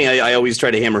 And that's something I always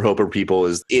try to hammer home for people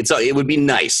is it would be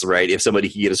nice, right, if somebody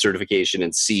could get a certification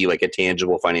and see like a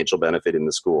tangible financial benefit in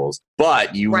the schools.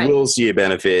 But you will see a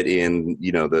benefit in,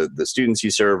 the students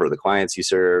you serve or the clients you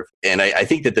serve. And I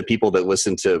think that the people that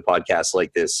listen to podcasts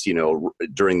like this,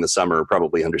 during the summer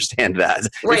probably understand that.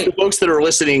 Right. It's the folks that are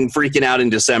listening freaking out in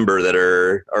December that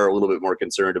are a little bit more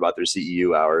concerned about their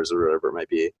CEU hours or whatever it might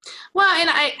be. Well, and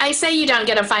I say you don't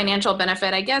get a financial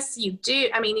benefit. I guess you do.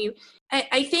 I mean,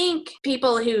 I think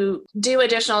people who do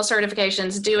additional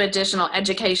certifications, do additional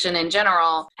education in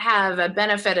general, have a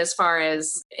benefit as far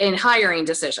as in hiring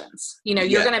decisions.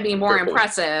 You're going to be more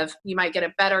impressive. You might get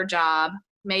a better job.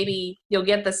 Maybe you'll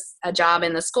get a job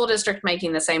in the school district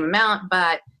making the same amount,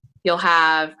 but you'll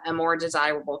have a more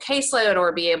desirable caseload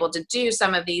or be able to do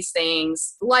some of these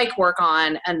things like work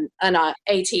on an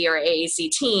AT or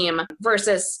AAC team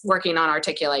versus working on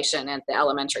articulation at the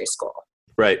elementary school.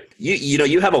 Right.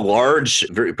 You have a large,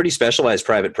 pretty specialized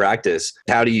private practice.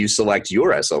 How do you select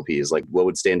your SLPs? Like, what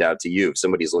would stand out to you if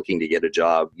somebody's looking to get a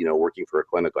job, working for a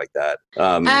clinic like that?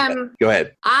 Go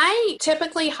ahead. I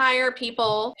typically hire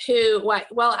people who,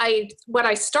 what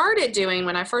I started doing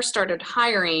when I first started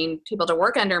hiring people to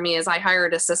work under me is I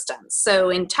hired assistants.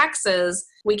 So in Texas,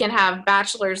 we can have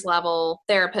bachelor's level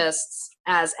therapists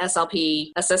as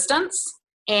SLP assistants.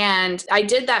 And I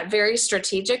did that very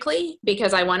strategically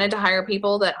because I wanted to hire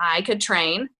people that I could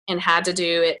train and had to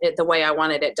do it the way I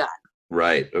wanted it done.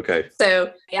 Right. Okay.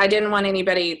 So I didn't want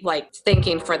anybody like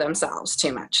thinking for themselves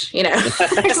too much,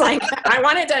 It's like, I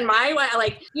want it done my way.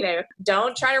 Like,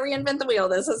 don't try to reinvent the wheel.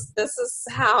 This is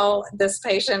how this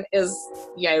patient is,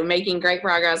 making great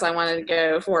progress. I wanted to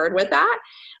go forward with that,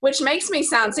 which makes me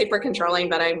sound super controlling,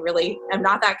 but I really am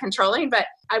not that controlling. But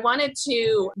I wanted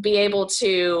to be able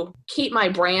to keep my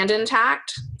brand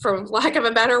intact, for lack of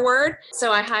a better word.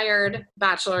 So I hired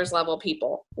bachelor's level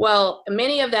people. Well,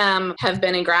 many of them have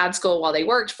been in grad school while they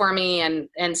worked for me.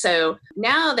 And so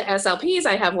now the SLPs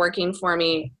I have working for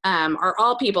me are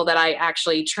all people that I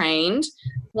actually trained.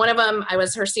 One of them, I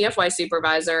was her CFY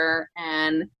supervisor,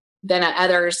 and then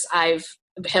others have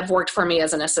worked for me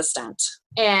as an assistant.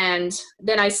 And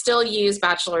then I still use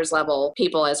bachelor's level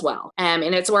people as well. And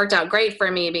it's worked out great for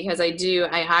me because I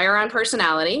hire on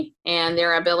personality and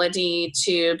their ability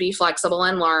to be flexible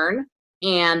and learn.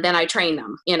 And then I train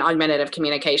them in augmentative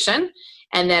communication.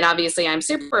 And then obviously I'm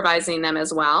supervising them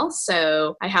as well.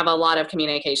 So I have a lot of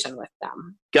communication with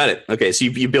them. Got it. Okay. So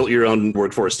you built your own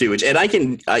workforce too, and I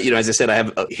can, as I said, I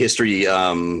have a history,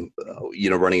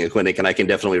 running a clinic, and I can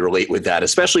definitely relate with that,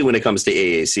 especially when it comes to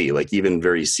AAC, like even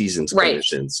very seasoned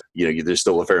clinicians, there's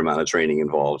still a fair amount of training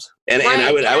involved. And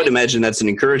I would imagine that's an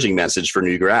encouraging message for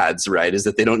new grads, right? Is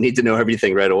that they don't need to know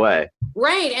everything right away.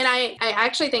 Right. And I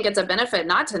actually think it's a benefit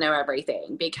not to know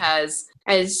everything because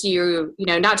as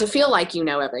not to feel like you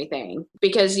know everything,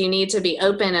 because you need to be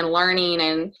open and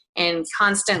learning and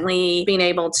constantly being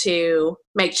able to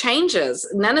make changes.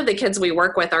 None of the kids we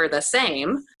work with are the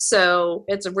same. So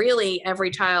it's really every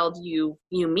child you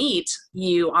meet,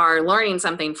 you are learning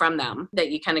something from them that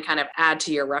you kind of add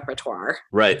to your repertoire.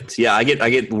 Right. Yeah. I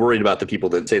get worried about the people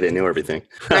that say they know everything.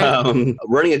 Right.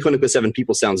 Running a clinic with 7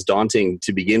 people sounds daunting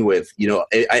to begin with.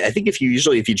 I think if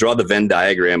you draw the Venn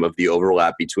diagram of the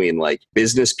overlap between like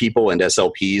business people and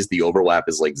SLPs, the overlap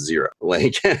is like 0.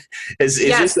 Like, is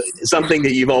this something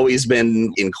that you've always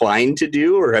been inclined to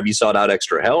do, or have you sought out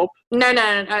extra help?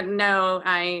 No,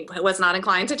 I was not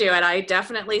inclined to do it. I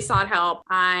definitely sought help.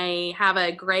 I have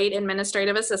a great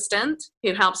administrative assistant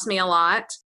who helps me a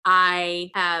lot.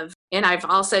 I've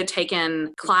also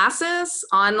taken classes,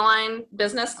 online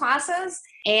business classes,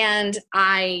 and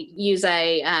I use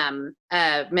a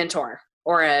mentor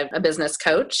or a business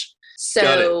coach.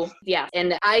 So, yeah.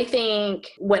 And I think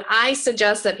what I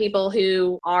suggest that people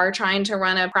who are trying to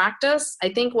run a practice, I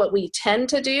think what we tend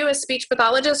to do as speech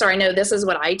pathologists, or I know this is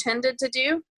what I tended to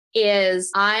do,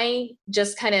 is I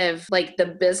just kind of like the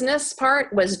business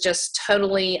part was just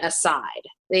totally aside.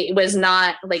 It was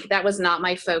not like, that was not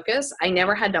my focus. I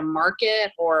never had to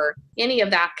market or any of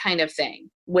that kind of thing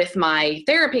with my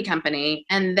therapy company.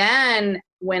 And then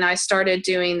when I started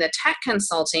doing the tech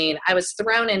consulting, I was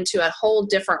thrown into a whole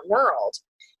different world.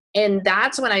 And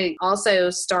that's when I also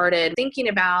started thinking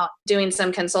about doing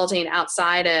some consulting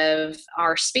outside of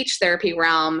our speech therapy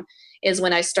realm, is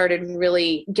when I started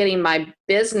really getting my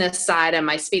business side of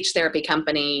my speech therapy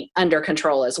company under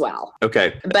control as well.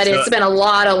 Okay. But it's been a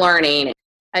lot of learning.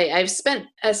 I've spent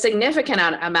a significant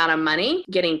amount of money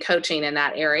getting coaching in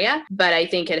that area, but I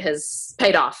think it has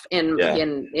paid off in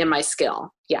my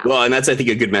skill. Yeah. Well, and that's, I think,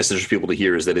 a good message for people to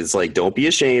hear is that it's like, don't be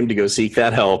ashamed to go seek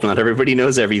that help. Not everybody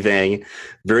knows everything.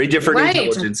 Very different Right.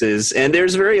 intelligences. And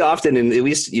there's very often, at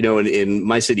least, in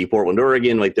my city, Portland,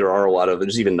 Oregon, like there are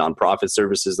there's even nonprofit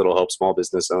services that'll help small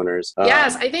business owners.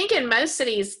 Yes. I think in most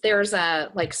cities, there's a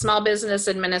like small business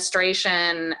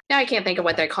administration. Now I can't think of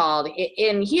what they're called.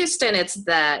 In Houston,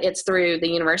 it's through the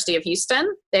University of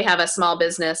Houston. They have a small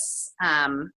business,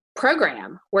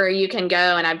 program where you can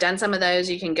go, and I've done some of those.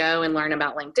 You can go and learn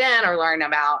about LinkedIn or learn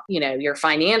about, your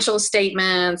financial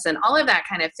statements and all of that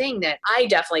kind of thing that I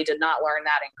definitely did not learn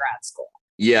that in grad school.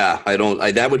 Yeah,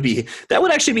 that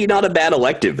would actually be not a bad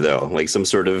elective though, like some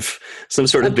sort of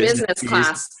business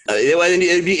class.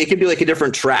 It could be like a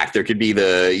different track. There could be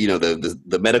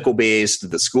the medical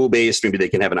based, the school based. Maybe they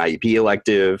can have an IEP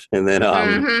elective, and then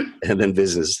and then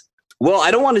business. Well,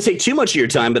 I don't want to take too much of your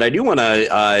time, but I do want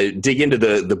to dig into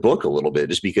the book a little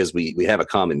bit, just because we have a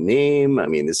common name. I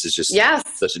mean, this is just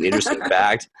such an interesting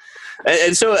fact.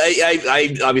 And so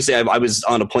I obviously I was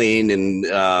on a plane and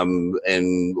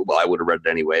well, I would have read it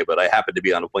anyway, but I happened to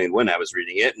be on a plane when I was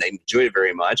reading it, and I enjoyed it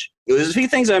very much. There's a few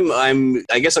things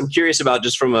I guess I'm curious about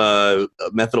just from a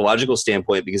methodological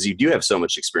standpoint, because you do have so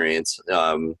much experience.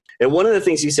 And one of the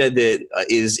things you said that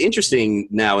is interesting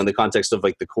now in the context of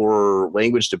like the core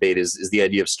language debate is the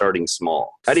idea of starting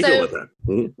small. How do you feel with that?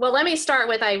 Mm-hmm. Well, let me start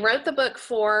with, I wrote the book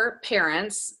for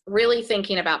parents, really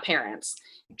thinking about parents.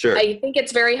 Sure. I think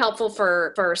it's very helpful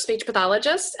for speech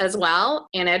pathologists as well,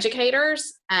 and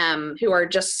educators who are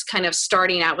just kind of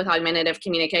starting out with augmentative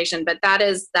communication. But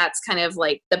that's kind of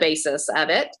like the basis of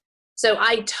it. So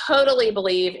I totally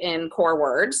believe in core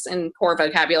words and core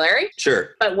vocabulary.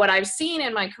 Sure. But what I've seen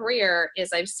in my career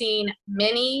is I've seen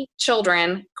many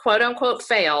children, quote unquote,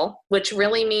 fail, which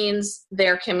really means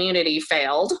their community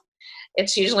failed.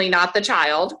 It's usually not the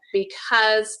child,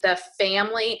 because the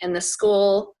family and the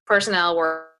school personnel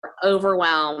were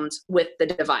overwhelmed with the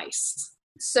device.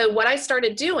 So what I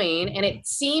started doing, and it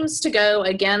seems to go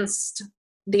against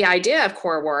the idea of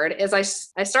core word, is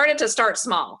I started to start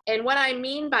small. And what I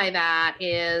mean by that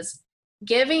is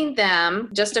giving them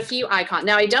just a few icons.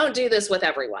 Now, I don't do this with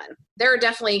everyone. There are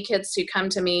definitely kids who come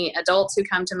to me, adults who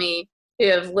come to me, who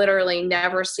have literally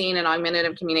never seen an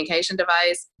augmentative communication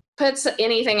device, puts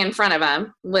anything in front of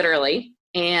them, literally,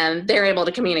 and they're able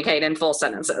to communicate in full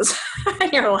sentences.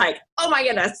 And you're like, oh my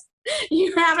goodness,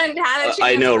 you haven't had a chance.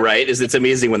 I know, right? It's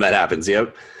amazing when that happens.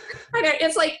 Yep. I know.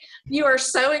 It's like you are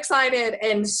so excited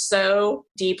and so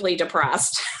deeply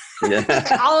depressed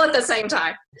all at the same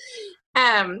time.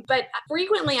 But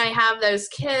frequently I have those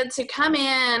kids who come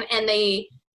in and they,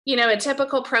 a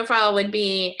typical profile would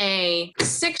be a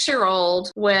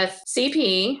 6-year-old with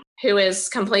CP who is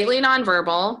completely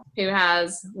nonverbal, who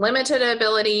has limited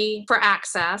ability for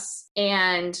access,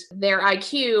 and their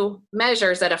IQ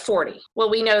measures at a 40. Well,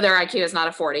 we know their IQ is not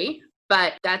a 40,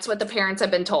 but that's what the parents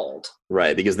have been told.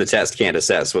 Right, because the test can't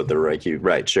assess what their IQ,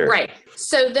 right, sure. Right.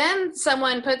 So then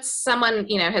someone has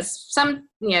some,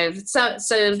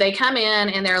 so they come in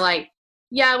and they're like,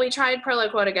 yeah, we tried Prolo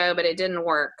Quotago, but it didn't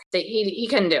work. He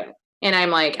couldn't do it. And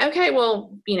I'm like, okay,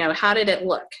 well, how did it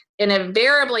look? And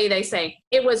invariably they say,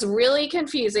 it was really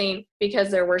confusing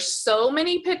because there were so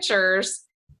many pictures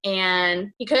and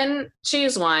he couldn't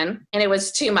choose one and it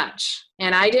was too much.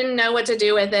 And I didn't know what to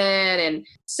do with it. And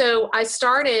so I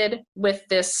started with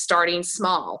this starting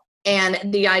small.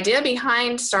 And the idea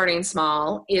behind starting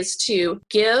small is to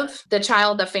give the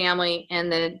child, the family,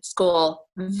 and the school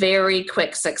very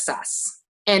quick success.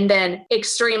 And then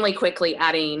extremely quickly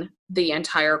adding the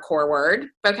entire core word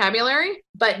vocabulary,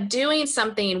 but doing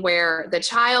something where the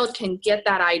child can get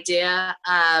that idea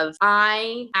of,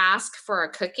 I asked for a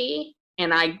cookie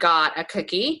and I got a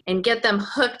cookie, and get them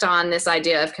hooked on this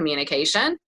idea of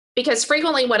communication. Because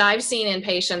frequently what I've seen in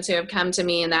patients who have come to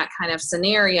me in that kind of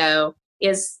scenario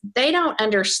is they don't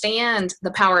understand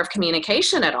the power of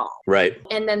communication at all. Right.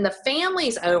 And then the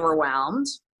family's overwhelmed.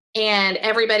 And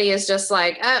everybody is just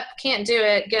like, oh, can't do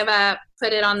it, give up,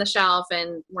 put it on the shelf.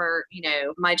 And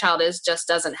my child just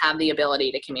doesn't have the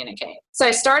ability to communicate. So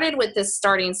I started with this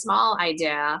starting small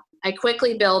idea. I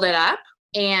quickly build it up.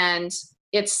 And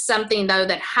it's something, though,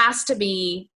 that has to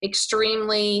be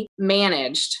extremely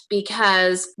managed,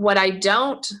 because what I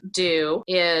don't do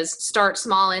is start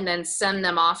small and then send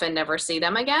them off and never see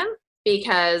them again.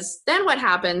 Because then what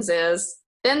happens is,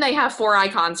 then they have 4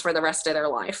 icons for the rest of their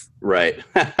life. Right.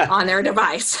 On their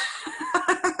device.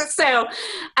 So,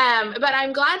 but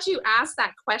I'm glad you asked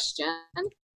that question,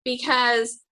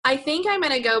 because I think I'm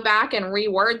going to go back and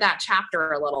reword that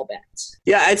chapter a little bit.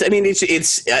 Yeah, I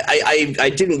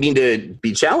didn't mean to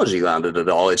be challenging on it at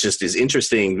all. It just is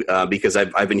interesting because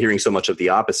I've been hearing so much of the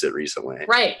opposite recently.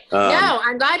 Right. No,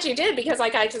 I'm glad you did, because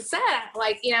like I just said,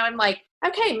 like, you know, I'm like,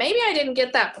 okay, maybe I didn't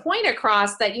get that point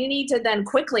across that you need to then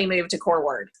quickly move to core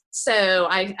word. So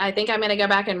I think I'm going to go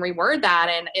back and reword that.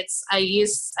 And I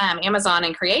use Amazon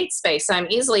and CreateSpace, so I'm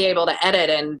easily able to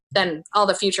edit, and then all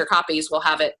the future copies will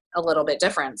have it a little bit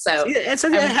different. So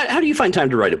how do you find time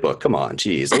to write a book? Come on,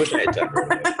 geez. I wish I had time to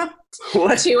write it.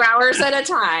 What? 2 hours at a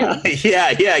time.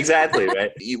 Yeah, exactly,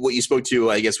 right? What you spoke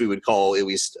to, I guess we would call, at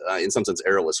least in some sense,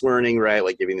 errorless learning, right?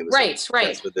 Like giving them the right,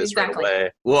 with this exactly. right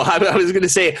away. Well, I was going to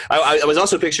say, I was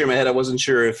also picturing in my head, I wasn't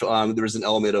sure if there was an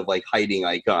element of like hiding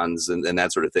icons and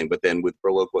that sort of thing, but then with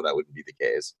Proloquo, that wouldn't be the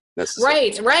case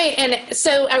necessarily. Right. And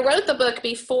so I wrote the book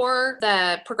before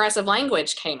the progressive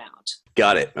language came out.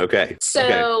 Got it. Okay.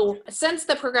 So since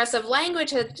the progressive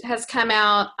language has come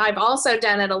out, I've also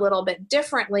done it a little bit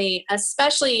differently,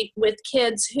 especially with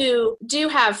kids who do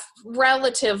have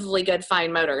relatively good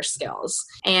fine motor skills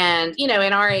and, you know,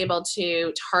 and are able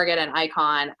to target an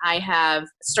icon. I have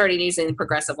started using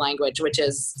progressive language, which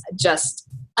is just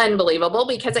unbelievable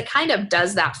because it kind of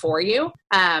does that for you.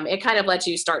 It kind of lets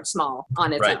you start small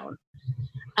on its own.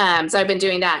 So I've been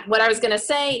doing that. What I was going to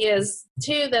say is,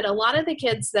 too, that a lot of the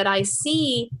kids that I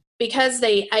see, because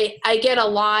I get a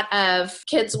lot of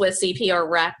kids with CP or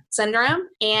Rett syndrome,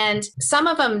 and some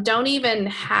of them don't even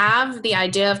have the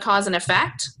idea of cause and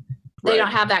effect. They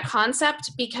don't have that concept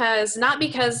not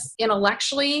because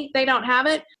intellectually they don't have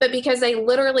it, but because they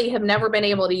literally have never been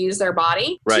able to use their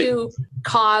body to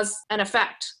cause an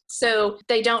effect. So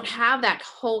they don't have that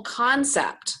whole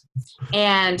concept.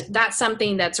 And that's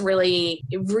something that's really,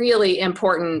 really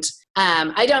important.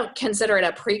 I don't consider it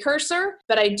a precursor,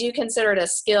 but I do consider it a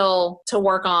skill to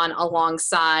work on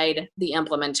alongside the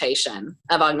implementation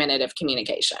of augmentative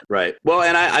communication. Right. Well,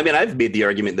 and I mean, I've made the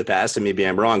argument in the past, and maybe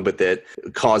I'm wrong, but that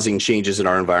causing changes in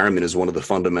our environment is one of the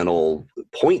fundamental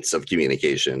points of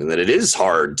communication, and that it is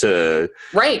hard to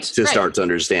start to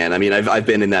understand. I mean, I've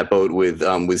been in that boat with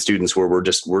students where we're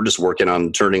just working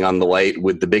on turning on the light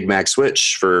with the Big Mac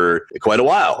switch for quite a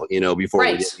while, you know, before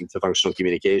we get into functional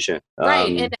communication.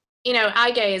 And you know, eye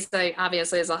gaze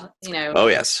obviously is a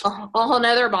whole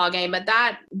nother ball game, but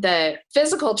the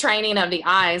physical training of the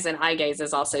eyes and eye gaze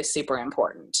is also super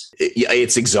important.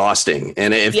 It's exhausting.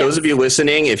 And if those of you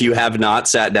listening, if you have not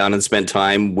sat down and spent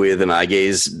time with an eye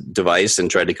gaze device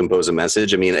and tried to compose a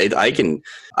message, I mean,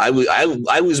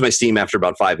 I lose my steam after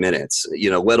about 5 minutes, you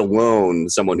know, let alone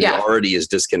someone who already is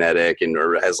dyskinetic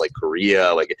or has like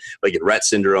chorea, like in Rett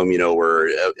syndrome, you know, where,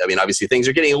 I mean, obviously things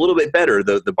are getting a little bit better.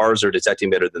 The bars are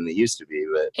detecting better than they used to be.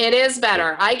 But it is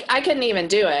better. I couldn't even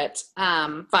do it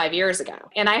 5 years ago.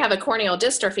 And I have a corneal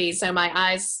dystrophy, so my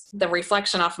eyes, the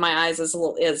reflection off my eyes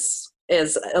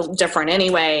is different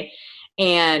anyway.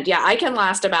 And I can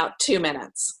last about 2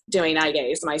 minutes doing eye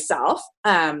gaze myself.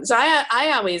 So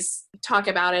I always talk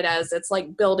about it as it's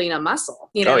like building a muscle.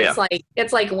 You know,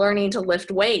 it's like learning to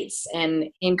lift weights and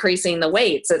increasing the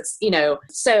weights. It's, you know,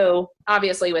 so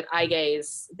obviously with eye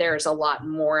gaze, there's a lot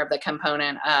more of the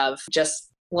component of just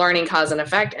learning cause and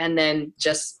effect, and then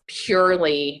just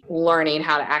purely learning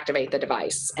how to activate the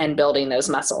device and building those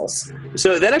muscles.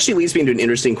 So that actually leads me to an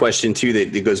interesting question too,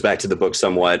 that goes back to the book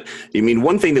somewhat. I mean,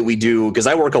 one thing that we do, because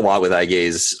I work a lot with eye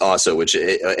gaze also,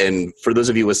 and for those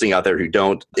of you listening out there who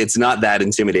don't, it's not that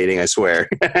intimidating, I swear.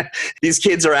 These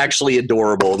kids are actually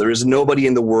adorable. There is nobody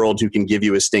in the world who can give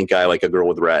you a stink eye like a girl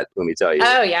with Rett, let me tell you.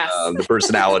 Oh, yes. The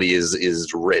personality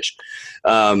is rich.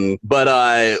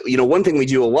 But you know, one thing we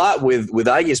do a lot with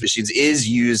eye gaze machines is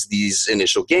use these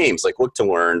initial games like Look to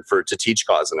Learn to teach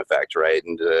cause and effect, right?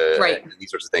 And these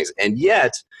sorts of things. And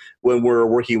yet, when we're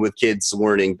working with kids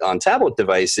learning on tablet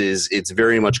devices, it's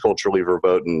very much culturally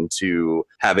verboten to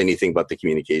have anything but the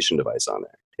communication device on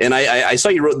there. And I saw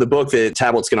you wrote in the book that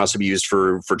tablets can also be used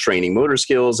for training motor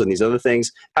skills and these other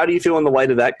things. How do you feel in the light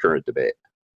of that current debate?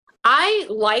 I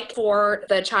like for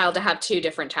the child to have 2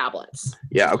 different tablets.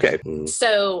 Yeah, okay.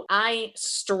 So I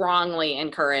strongly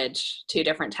encourage 2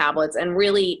 different tablets. And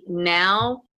really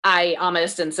now I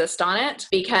almost insist on it,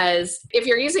 because if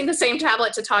you're using the same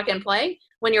tablet to talk and play,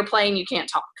 when you're playing, you can't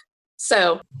talk.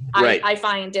 So I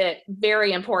find it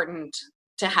very important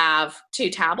to have 2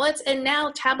 tablets. And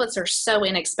now tablets are so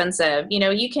inexpensive. You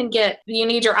know, you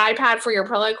need your iPad for your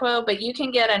Proloquo, but you can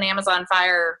get an Amazon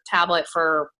Fire tablet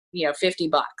for, you know, $50.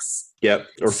 Yep,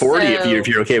 or 40 So, if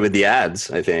you're okay with the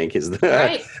ads, I think is the.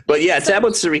 right. But yeah, So,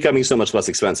 tablets are becoming so much less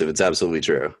expensive. It's absolutely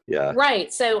true. Yeah.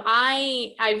 right. So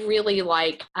I really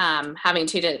like having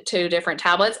two different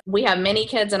tablets. We have many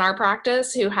kids in our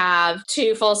practice who have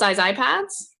two full-size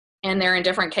iPads, and they're in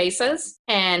different cases.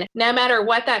 And no matter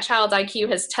what that child's IQ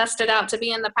has tested out to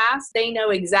be in the past, they know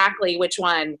exactly which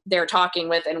one they're talking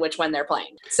with and which one they're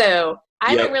playing. So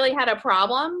I haven't really had a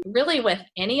problem really with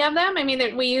any of them. I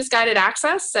mean, we use guided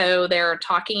access, so their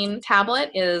talking tablet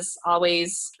is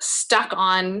always stuck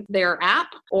on their app,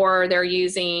 or they're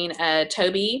using a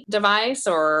Tobii device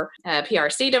or a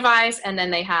PRC device, and then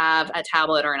they have a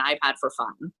tablet or an iPad for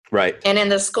fun. Right. And in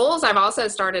the schools, I've also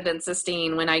started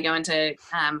insisting when I go into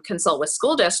consult with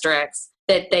school districts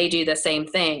that they do the same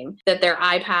thing, that their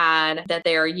iPad that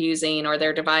they're using or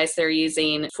their device they're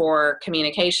using for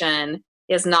communication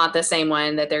is not the same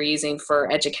one that they're using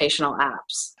for educational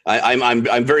apps.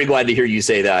 I'm very glad to hear you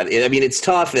say that. I mean, it's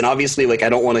tough, and obviously, like, I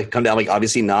don't want to come down. Like,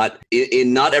 obviously, not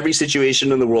in not every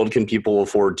situation in the world can people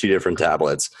afford two different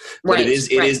tablets. But Right, it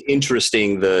is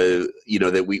interesting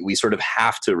that we sort of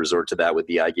have to resort to that with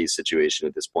the eye gaze situation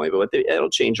at this point. But it'll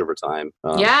change over time.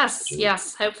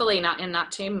 Yes. Hopefully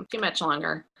not too much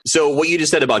longer. So what you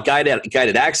just said about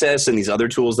guided access and these other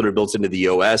tools that are built into the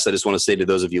OS, I just want to say to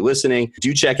those of you listening,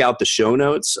 do check out the show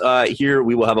notes here.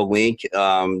 We will have a link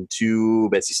to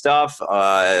Betsy's stuff,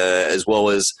 as well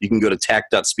as you can go to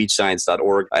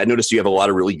tech.speechscience.org. I noticed you have a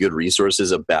lot of really good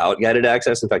resources about guided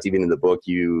access. In fact, even in the book,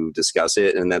 you discuss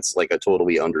it, and that's like a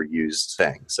totally underused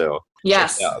thing. So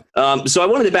yes. So I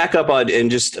wanted to back up on and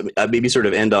just maybe sort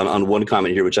of end on one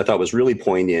comment here, which I thought was really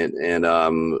poignant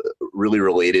and really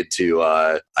related to,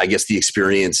 I guess, the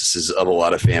experiences of a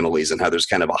lot of families and how there's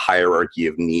kind of a hierarchy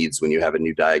of needs when you have a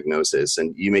new diagnosis.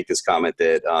 And you make this comment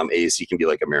that AAC can be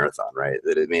like a marathon, right?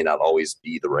 That it may not always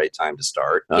be the right time to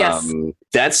start. Yes.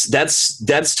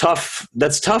 That's tough.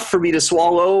 That's tough for me to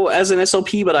swallow as an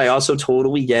SLP, but I also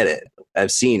totally get it.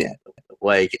 I've seen it.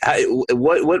 Like,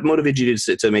 what motivated you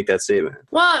to make that statement?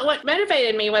 Well, what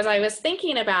motivated me was I was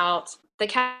thinking about the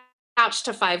Couch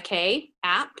to 5K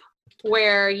app,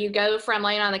 where you go from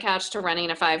laying on the couch to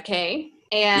running a 5K.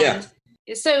 And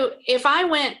so if I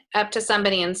went up to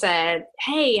somebody and said,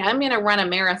 hey, I'm going to run a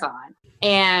marathon,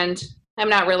 and I'm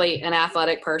not really an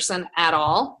athletic person at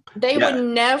all, they would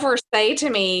never say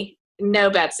to me, no,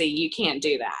 Betsy, you can't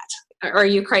do that. Are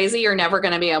you crazy? You're never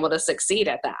going to be able to succeed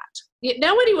at that.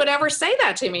 Nobody would ever say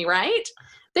that to me, right?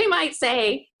 They might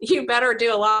say, you better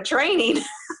do a lot of training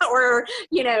or,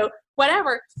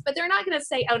 whatever, but they're not going to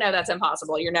say, oh no, that's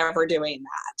impossible. You're never doing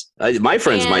that. My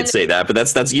friends might say that, but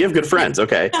that's you have good friends.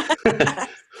 Okay.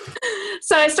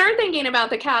 So I started thinking about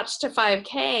the Couch to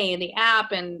 5K, the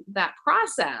app, and that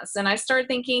process. And I started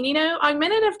thinking,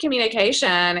 augmentative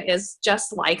communication is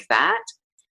just like that.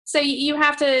 So you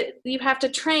have to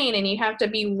train, and you have to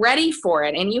be ready for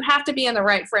it, and you have to be in the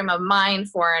right frame of mind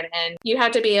for it, and you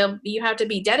have to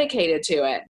be dedicated to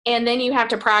it. And then you have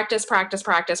to practice.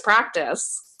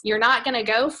 You're not going to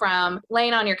go from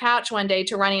laying on your couch one day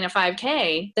to running a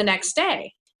 5K the next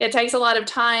day. It takes a lot of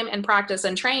time and practice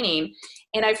and training.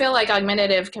 And I feel like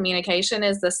augmentative communication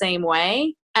is the same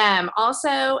way.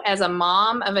 Also, as a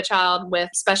mom of a child with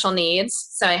special needs,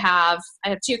 so I have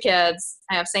two kids.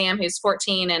 I have Sam, who's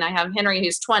 14, and I have Henry,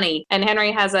 who's 20. And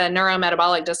Henry has a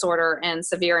neurometabolic disorder and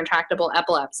severe intractable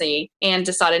epilepsy and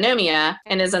dysautonomia,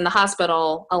 and is in the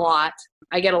hospital a lot.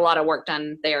 I get a lot of work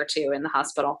done there too in the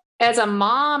hospital. As a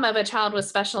mom of a child with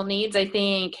special needs, I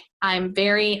think I'm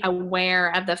very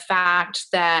aware of the fact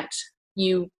that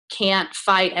you can't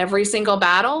fight every single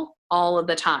battle all of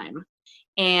the time.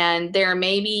 And there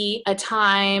may be a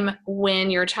time when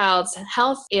your child's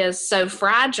health is so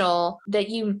fragile that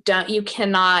you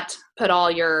cannot put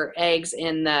all your eggs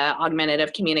in the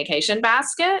augmentative communication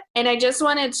basket. And I just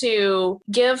wanted to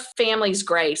give families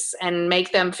grace and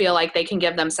make them feel like they can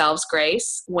give themselves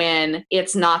grace when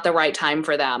it's not the right time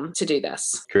for them to do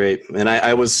this. Great. And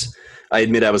I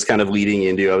admit I was kind of leading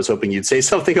into, I was hoping you'd say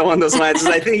something along those lines.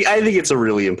 I think it's a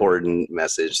really important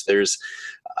message. There's,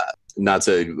 not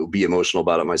to be emotional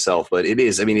about it myself, but it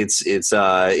is. I mean, it's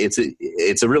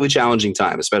a really challenging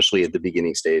time, especially at the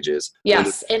beginning stages.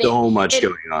 Yes, and so much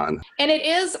going on. And it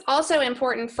is also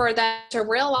important for them to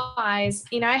realize,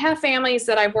 I have families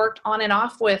that I've worked on and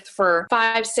off with for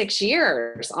 5-6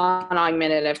 years on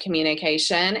augmentative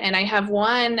communication, and I have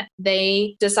one.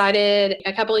 They decided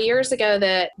a couple of years ago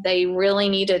that they really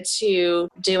needed to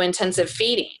do intensive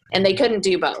feeding, and they couldn't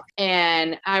do both.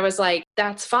 And I was like,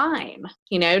 that's fine.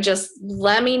 Just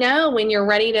let me know when you're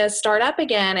ready to start up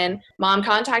again. And mom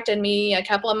contacted me a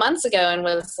couple of months ago and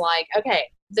was like, okay,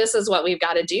 this is what we've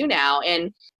got to do now.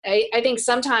 And I think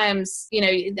sometimes,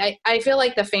 I feel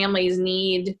like the families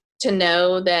need to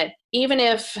know that even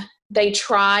if they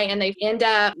try and they end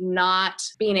up not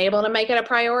being able to make it a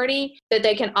priority, that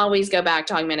they can always go back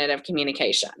to augmentative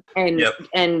communication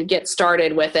and get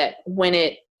started with it when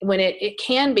it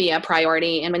can be a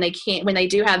priority, and when they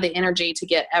do have the energy to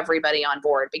get everybody on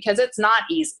board, because it's not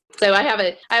easy. So I have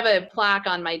a plaque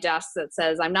on my desk that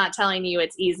says, "I'm not telling you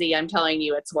it's easy, I'm telling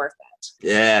you it's worth it."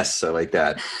 Yes, I like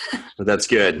that. That's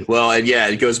good. Well, and yeah,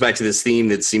 it goes back to this theme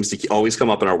that seems to always come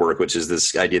up in our work, which is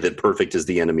this idea that perfect is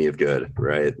the enemy of good,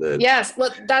 right? Yes.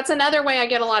 Well, that's another way I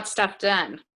get a lot of stuff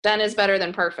done. Done is better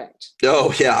than perfect.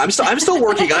 Oh yeah, I'm still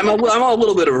working. I'm a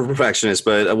little bit of a perfectionist,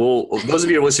 but those of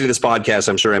you who are listening to this podcast,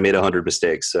 I'm sure I made 100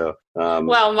 mistakes. So,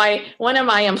 well, one of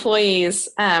my employees,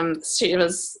 she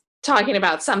was talking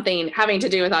about something having to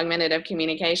do with augmentative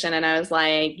communication, and I was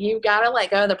like, "You got to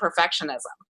let go of the perfectionism,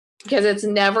 because it's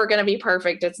never going to be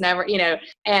perfect. It's never,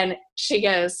 And she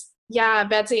goes, "Yeah,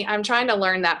 Betsy, I'm trying to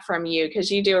learn that from you,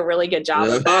 because you do a really good job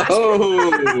of that."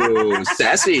 Oh,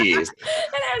 sassy. And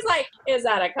I was like, is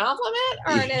that a compliment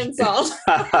or an insult?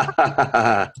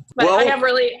 But well, I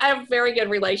have very good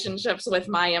relationships with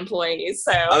my employees.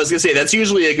 So I was going to say, that's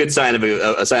usually a good sign of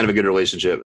a sign of a good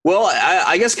relationship. Well,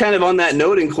 I guess kind of on that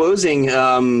note, in closing,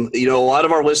 a lot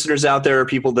of our listeners out there are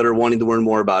people that are wanting to learn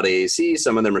more about AAC.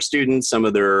 Some of them are students, some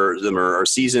of them are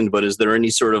seasoned, but is there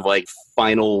any sort of like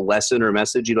final lesson or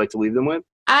message you'd like to leave them with?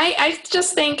 I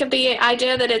just think the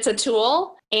idea that it's a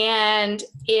tool and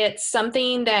it's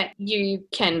something that you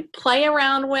can play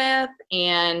around with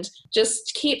and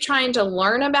just keep trying to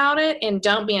learn about it, and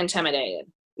don't be intimidated.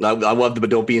 I love the, but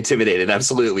don't be intimidated.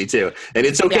 Absolutely, too. And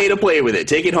it's okay to play with it.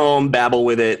 Take it home, babble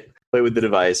with it, play with the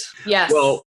device. Yes.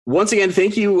 Well, once again,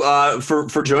 thank you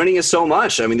for joining us so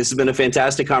much. I mean, this has been a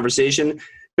fantastic conversation.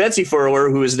 Betsy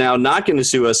Furler, who is now not going to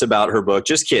sue us about her book,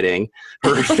 just kidding,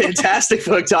 her fantastic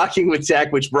book, Talking with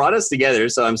Tech, which brought us together.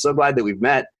 So I'm so glad that we've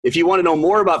met. If you want to know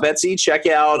more about Betsy, check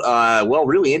out,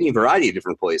 really any variety of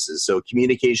different places. So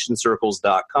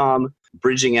communicationscircles.com,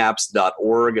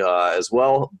 bridgingapps.org as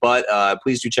well. But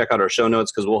please do check out our show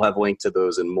notes, because we'll have a link to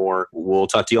those and more. We'll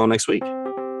talk to you all next week.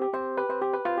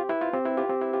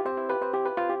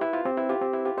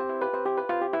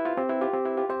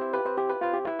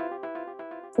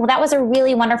 Well, that was a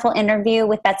really wonderful interview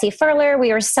with Betsy Furler.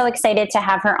 We were so excited to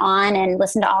have her on and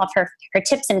listen to all of her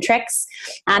tips and tricks.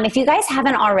 If you guys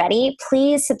haven't already,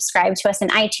 please subscribe to us in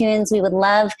iTunes. We would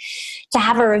love to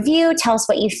have a review. Tell us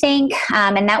what you think.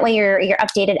 And that way you're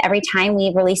updated every time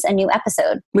we release a new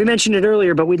episode. We mentioned it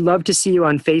earlier, but we'd love to see you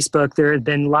on Facebook. There have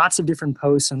been lots of different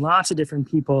posts and lots of different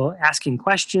people asking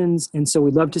questions. And so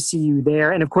we'd love to see you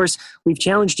there. And of course, we've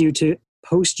challenged you to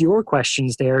post your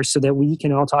questions there so that we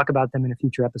can all talk about them in a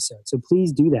future episode. So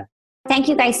please do that. Thank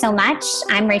you guys so much.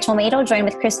 I'm Rachel Madel, joined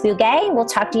with Chris Bugay. We'll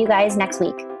talk to you guys next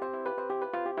week.